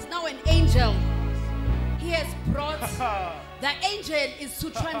says there's now an angel He has brought. The angel is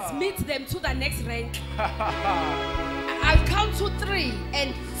to transmit them to the next rank. I'll count to 3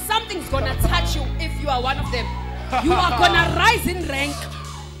 and something's gonna touch you if you are one of them. You are gonna rise in rank.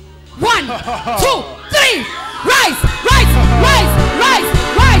 1, 2, 3. Rise, rise, rise, rise,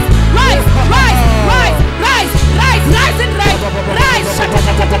 rise, rise, rise, rise, rise, rise, rise in rank. Rise. Rise,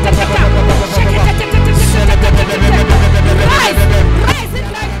 rise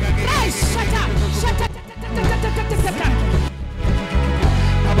in rank. Rise.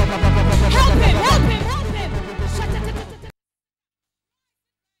 Help him, help him, help him.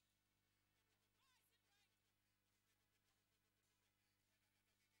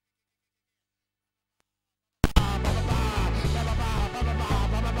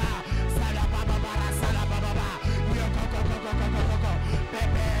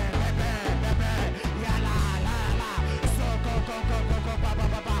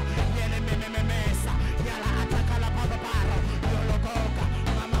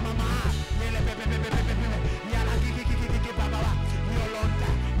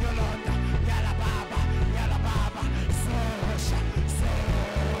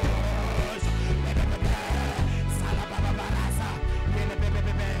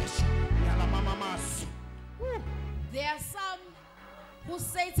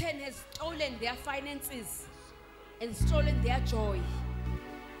 Satan has stolen their finances and stolen their joy.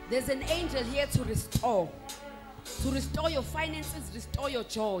 There's an angel here to restore your finances, restore your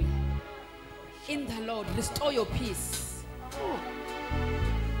joy in the Lord, restore your peace.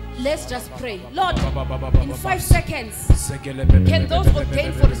 Let's just pray. Lord, in 5 seconds, can those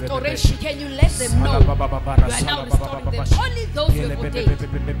ordained for restoration, can you let them know you are now restoring them? Only those you have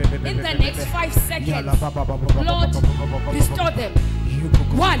ordained. In the next 5 seconds, Lord, restore them.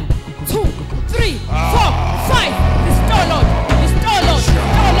 1, 2, 3, 4, 5. Restore, Lord. Restore, Lord.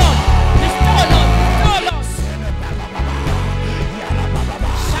 Restore, Lord. Restore, Lord. Restore, Lord.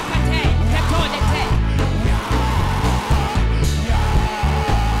 Shakate, katolete.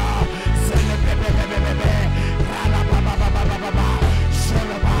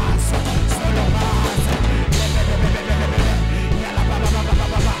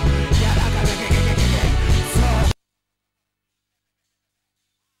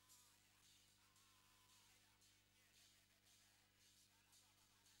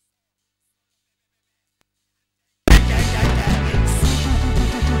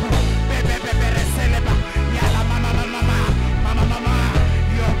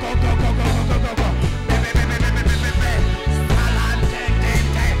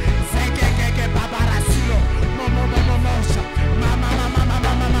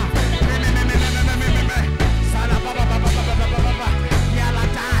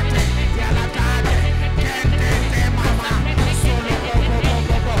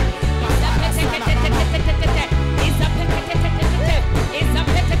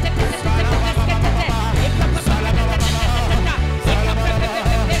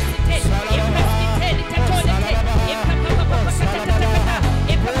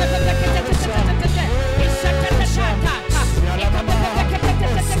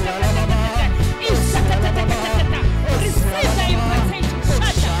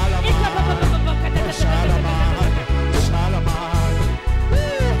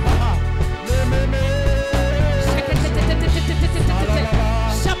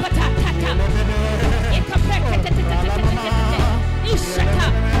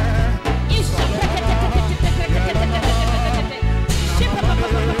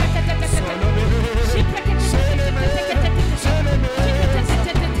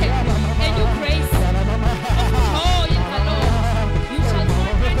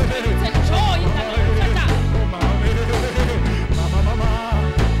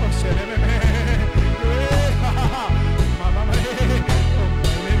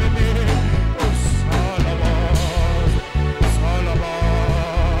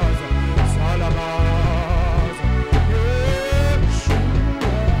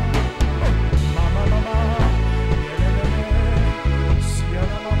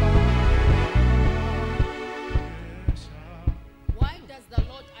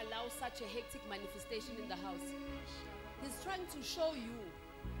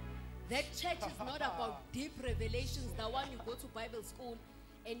 School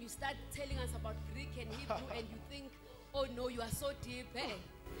and you start telling us about Greek and Hebrew and you think, oh no, you are so deep. Hey,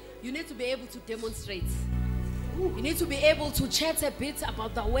 you need to be able to demonstrate. You need to be able to chat a bit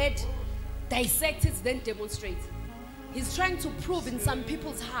about the word, dissect it, then demonstrate. He's trying to prove in some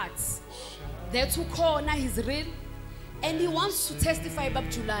people's hearts that Tukona is real, and he wants to testify about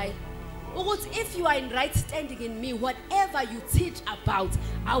July. If you are in right standing in me, whatever you teach about,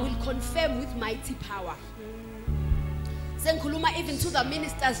 I will confirm with mighty power. Senkuluma even to the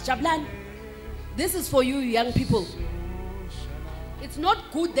ministers, Jablan, this is for you young people. It's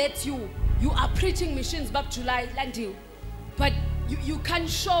not good that you are preaching missions back July, Landil, but you can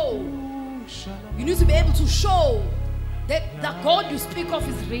show. You need to be able to show that the God you speak of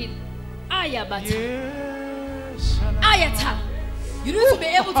is real. Ayabata. Ayata. You need to be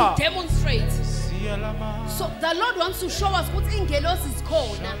able to demonstrate. So the Lord wants to show us what Ingelos is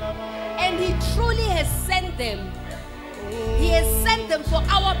called, and He truly has sent them. He has sent them for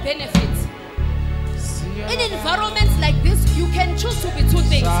our benefit. In environments like this, you can choose to be two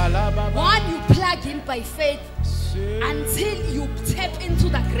things. One, you plug in by faith until you tap into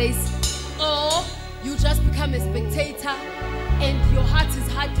the grace, or you just become a spectator and your heart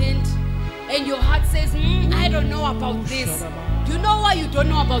is hardened and your heart says, I don't know about this. Do you know why you don't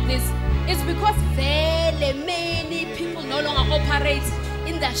know about this? It's because very many people no longer operate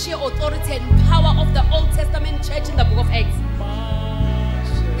in the sheer authority and power of the Old Testament church in the book of Acts.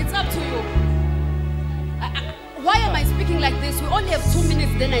 It's up to you. Why am I speaking like this? We only have 2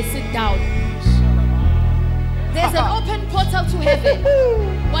 minutes, then I sit down. There's an open portal to heaven.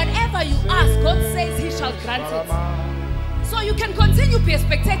 Whatever you ask, God says He shall grant it. So you can continue to be a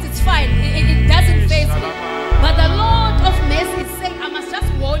spectator, it's fine. It doesn't faze me. But the Lord of mercy is saying, I must just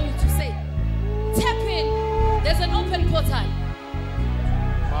warn you to say, tap in. There's an open portal.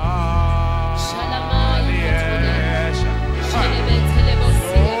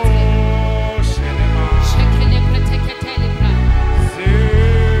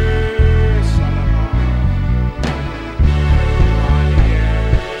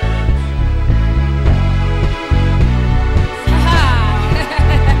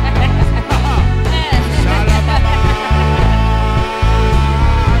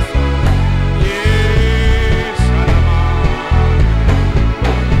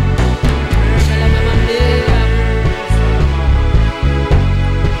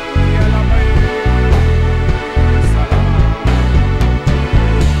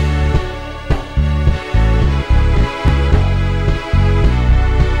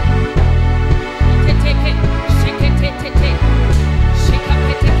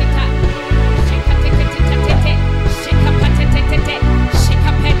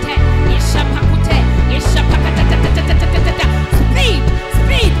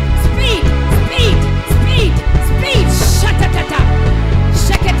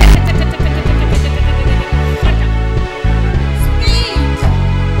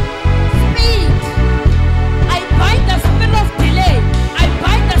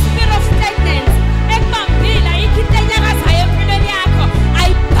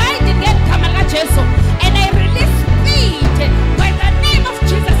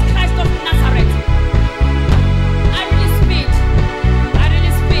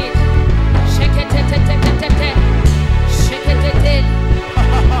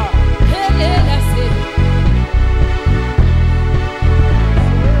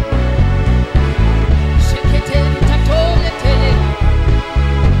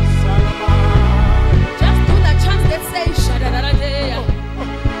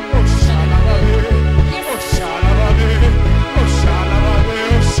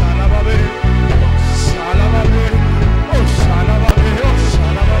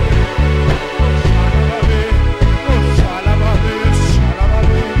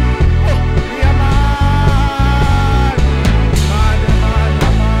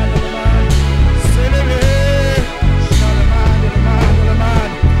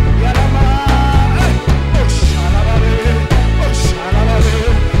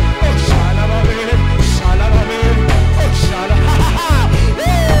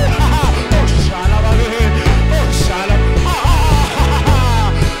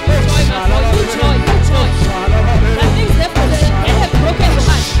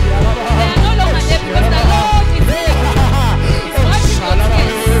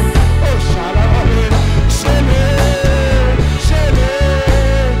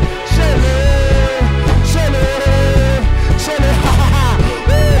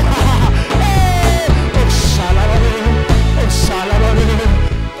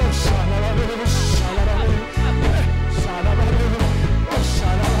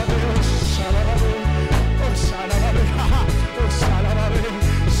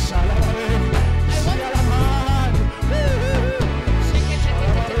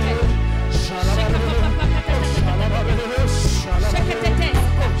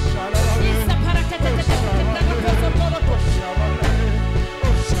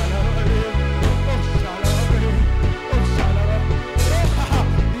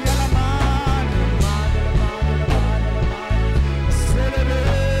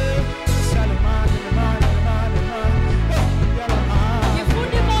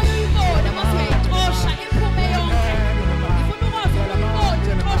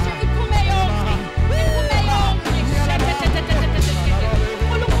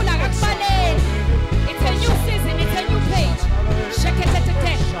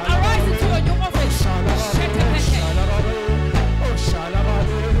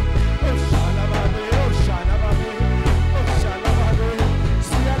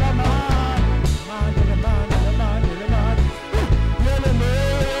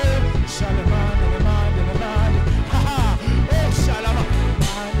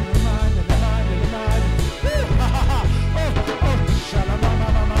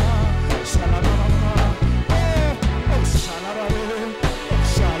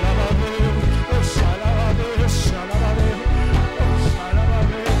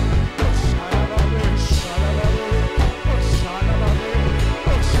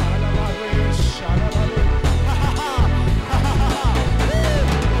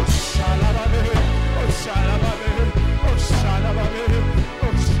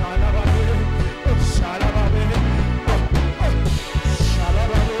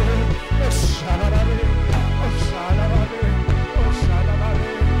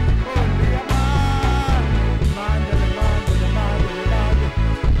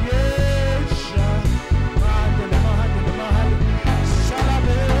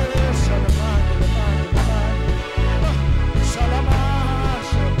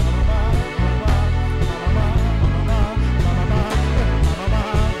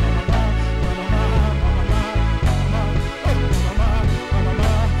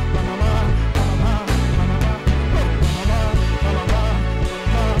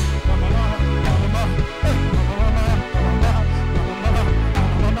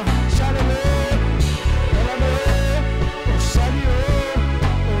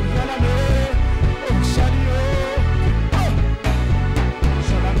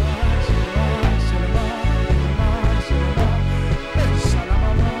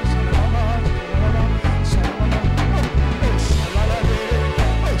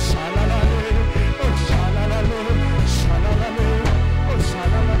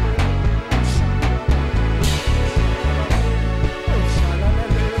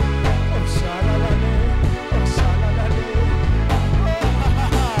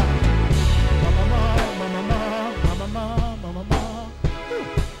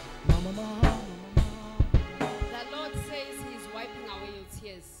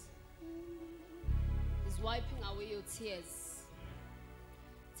 tears. He's wiping away your tears.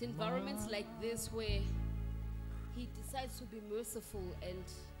 It's environments like this where He decides to be merciful and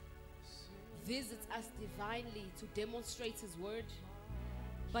visits us divinely to demonstrate His word.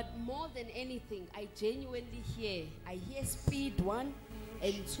 But more than anything, I genuinely hear speed, 1,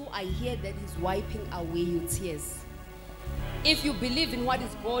 and 2, I hear that He's wiping away your tears. If you believe in what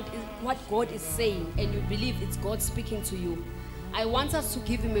God is saying, and you believe it's God speaking to you, I want us to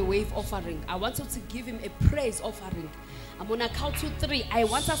give Him a wave offering. I want us to give Him a praise offering. I'm gonna count to 3. I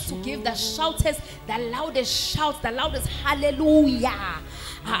want us to give the loudest shout, the loudest hallelujah.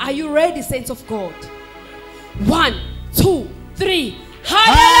 Are you ready, saints of God? 1, 2, 3.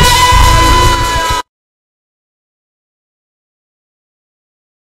 Hallelujah!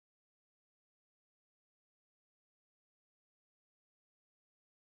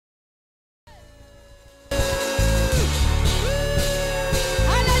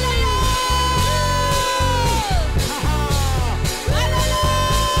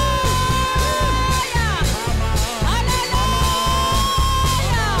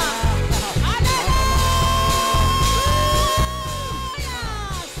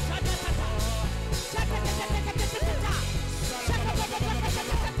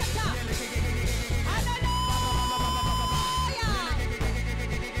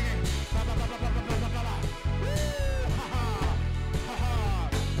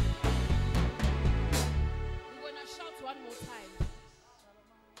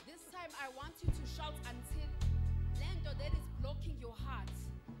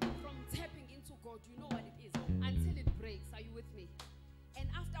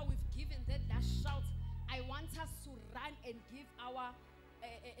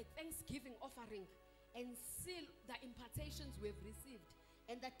 Thanksgiving offering and seal the impartations we've received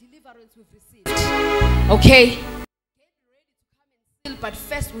and the deliverance we've received. Okay? Get ready to come and seal, but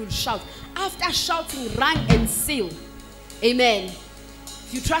first we'll shout. After shouting, run and seal. Amen.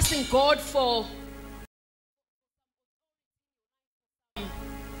 If you trust in God for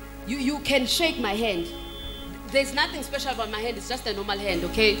you can shake my hand. There's nothing special about my hand, it's just a normal hand,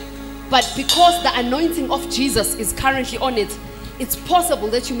 okay? But because the anointing of Jesus is currently on it, it's possible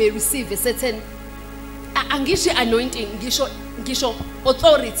that you may receive a certain anointing,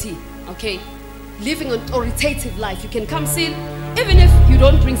 authority, okay? Living an authoritative life. You can come seal, even if you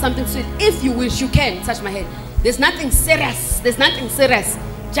don't bring something to seal. If you wish, you can touch my head. There's nothing serious. There's nothing serious.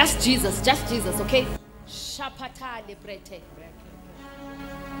 Just Jesus, okay? Shapata lebrete.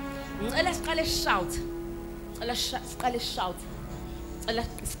 Let's shout. Let's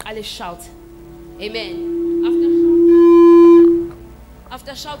shout. Amen.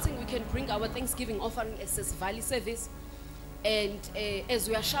 After shouting, we can bring our Thanksgiving offering as a valley service. And as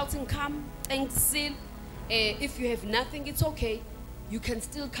we are shouting, come, thanks, seal. If you have nothing, it's okay. You can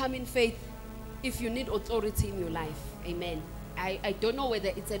still come in faith if you need authority in your life. Amen. I don't know whether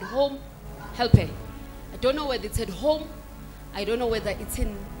it's at home. Help her. I don't know whether it's at home. I don't know whether it's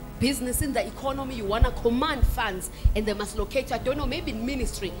in business, in the economy. You want to command funds and they must locate you. I don't know, maybe in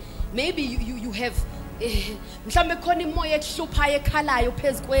ministry. Maybe you have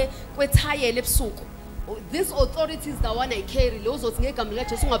these authorities the one I carry.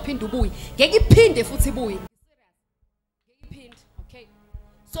 Okay,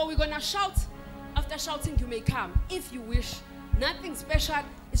 so we're gonna shout. After shouting, you may come if you wish. Nothing special,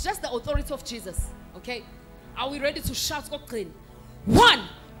 it's just the authority of Jesus. Okay, are we ready to shout? Go clean. 1,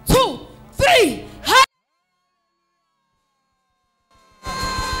 2, 3.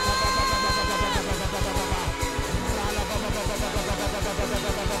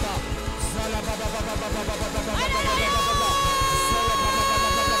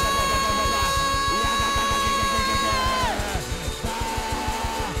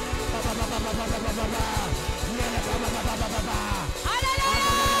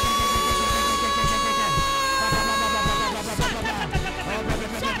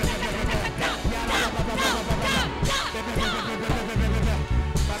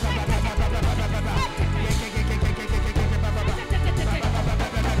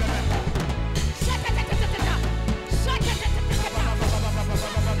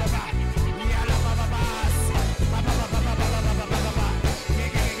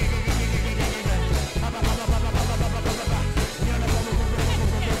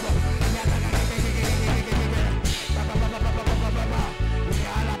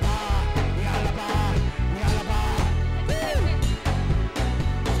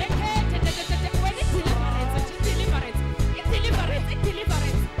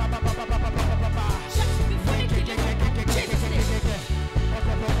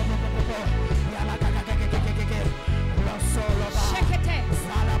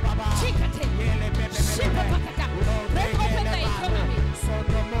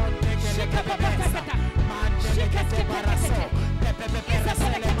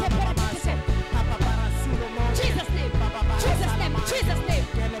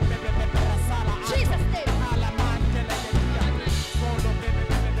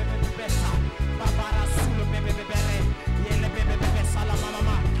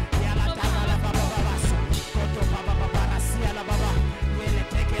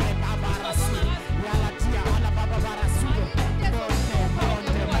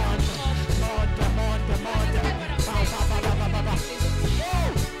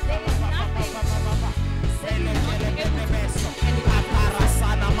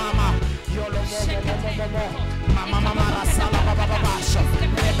 mo. Mama mama rasala baba baba sho.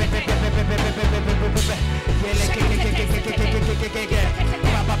 Yele ke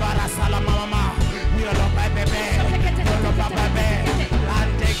baba bara sala mama. Yolo bebe yolo baba bebe.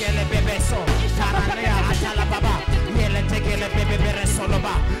 Ante gele bebe so. Taranea atala baba. Yele tegele bebe bere solo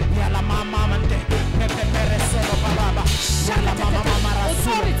ba. Yala mama mande. Bebe bere solo baba. Yala mama mama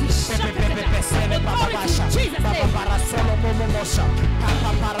rasulu. Bebe bebe sele baba basha. Baba bara solo momo mosha.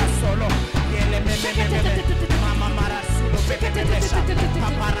 Papa bara solo. Yele bebe mama mara solo bebe bebe sha. Papa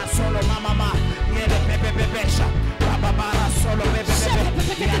bara solo mama ma. Yele bebe bebe sha. Baba bara solo bebe bebe.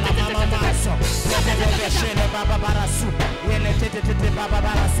 Yala mama maso. Bebe bebe shele baba bara su. Yele tete baba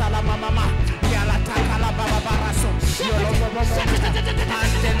bara sala mama ma. Yala takala baba bara so. Yolo momo momo.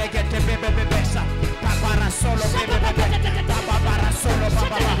 Antele gete bebe bebe sha. Papa bara solo bebe bebe. Baba bara solo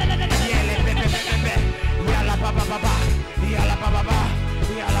baba ba. Yele bebe bebe. Yala baba baba. Yala baba ba.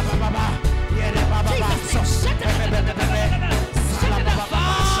 Yala baba ba. Yele baba ba. So bebe bebe bebe. Sala baba ba.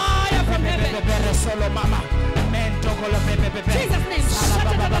 Bebe bebe solo mama. Mento golo bebe bebe. Jesus' name.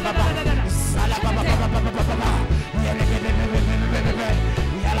 Sala baba baba. Sala baba baba baba. Yele bebe bebe bebe.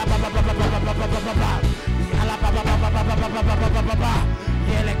 Yala baba baba baba baba. Yala baba baba baba baba.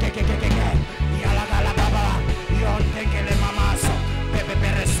 Yele ke. Yala gala baba. Yon tengele mama so. Bebe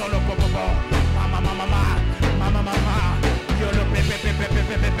bebe solo bobo. Mama. Yolo bebe bebe.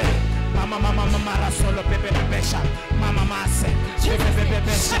 Mama solo bebe sha. Mama mase.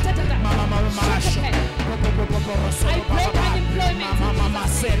 Bebe sha. Mama sha. Bobo solo baba. Mama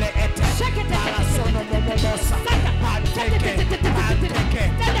sele ete. Para solo bobo bosa. Panteke.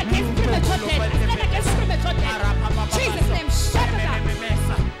 Jesus' name.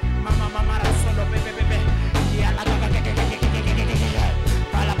 Mama solo bebe. Yala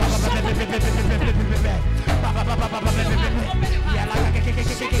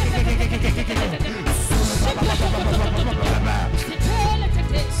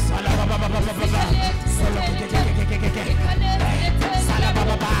Sala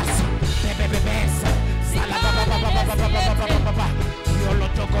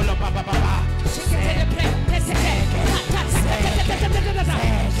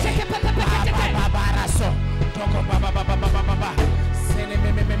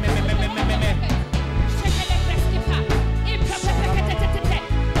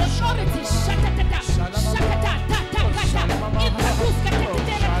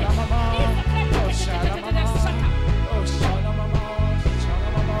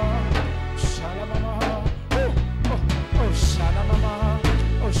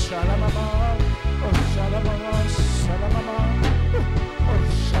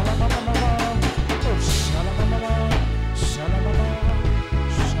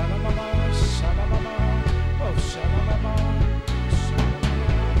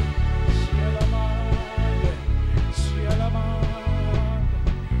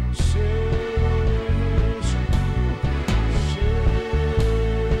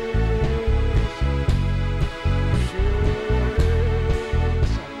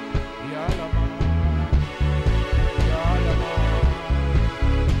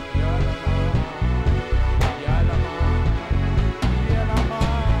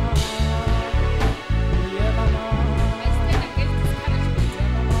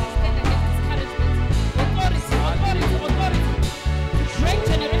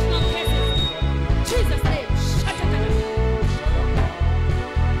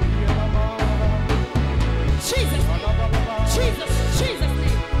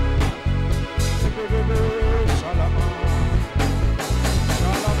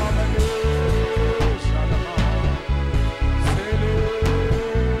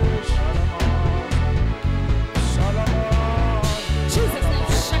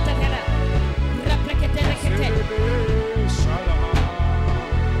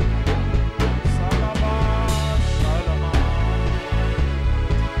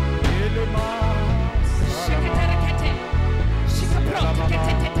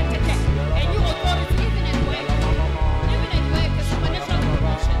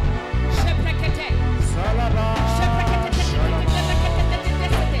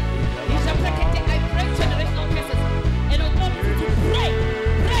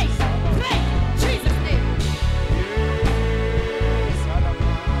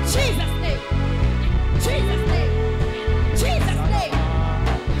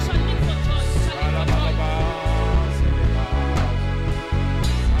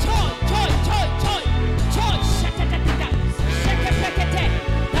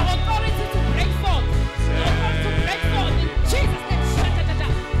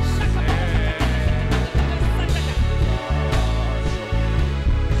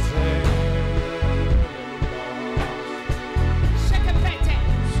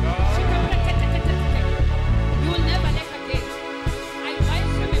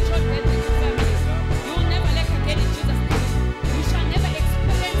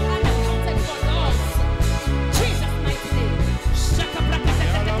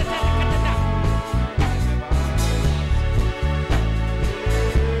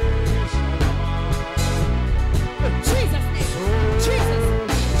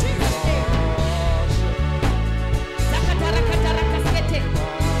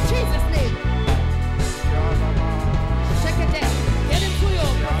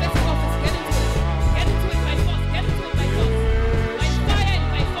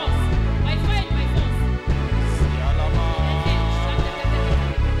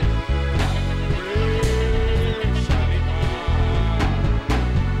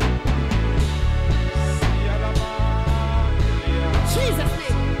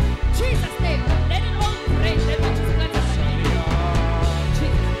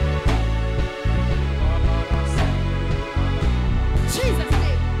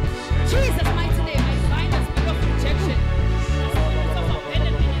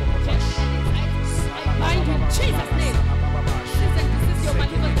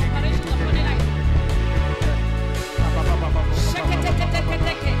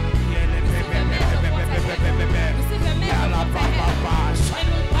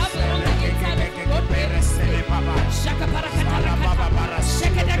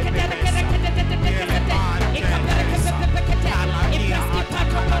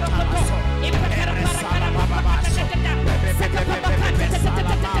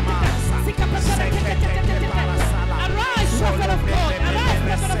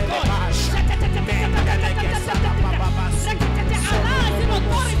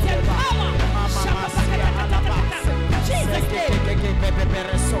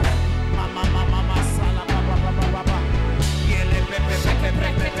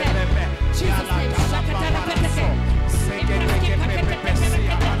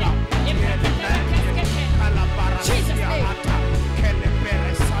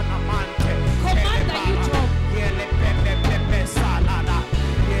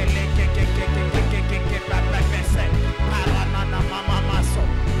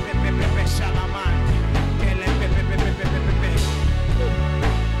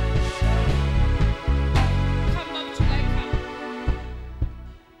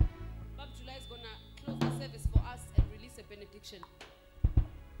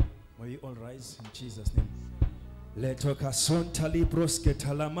Letoka sonta libroske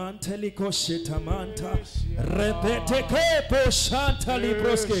talamante likoshetamanta repete kepo shanta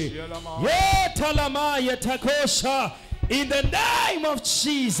libroske ye talama ye takosha. In the name of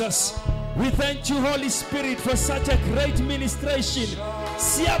Jesus, we thank you, Holy Spirit, for such a great ministration.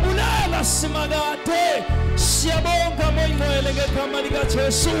 Siabulela simagate siabonga moingo elenge kamaliga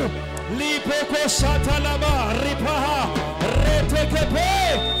Jesu lipoko shatalama ripaha retekepe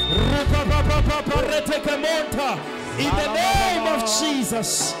rupapapapa retekemonta. In the name of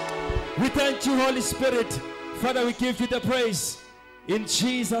Jesus, we thank you, Holy Spirit. Father, we give you the praise in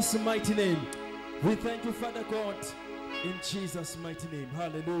Jesus' mighty name. We thank you, Father God, in Jesus' mighty name.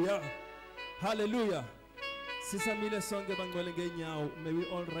 Hallelujah. Hallelujah. May we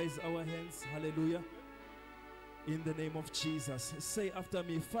all raise our hands. Hallelujah. In the name of Jesus. Say after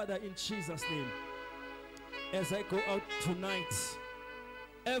me, Father, in Jesus' name, as I go out tonight,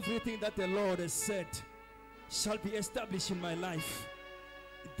 everything that the Lord has said shall be established in my life.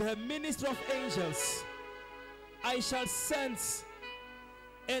 The ministry of angels, I shall sense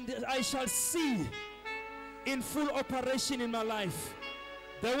and I shall see in full operation in my life.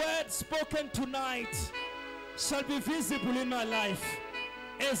 The word spoken tonight shall be visible in my life.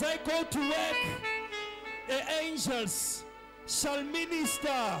 As I go to work, the angels shall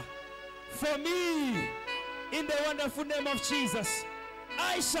minister for me in the wonderful name of Jesus.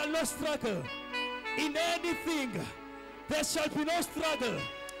 I shall not struggle in anything. There shall be no struggle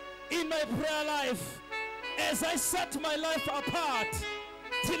in my prayer life. As I set my life apart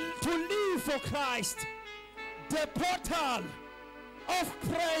to live for Christ, the portal of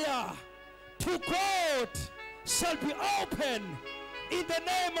prayer to God shall be open in the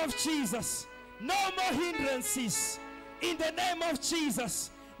name of Jesus. No more hindrances in the name of Jesus.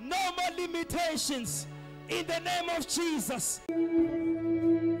 No more limitations in the name of Jesus.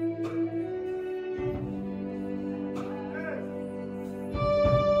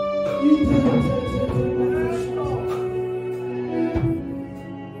 In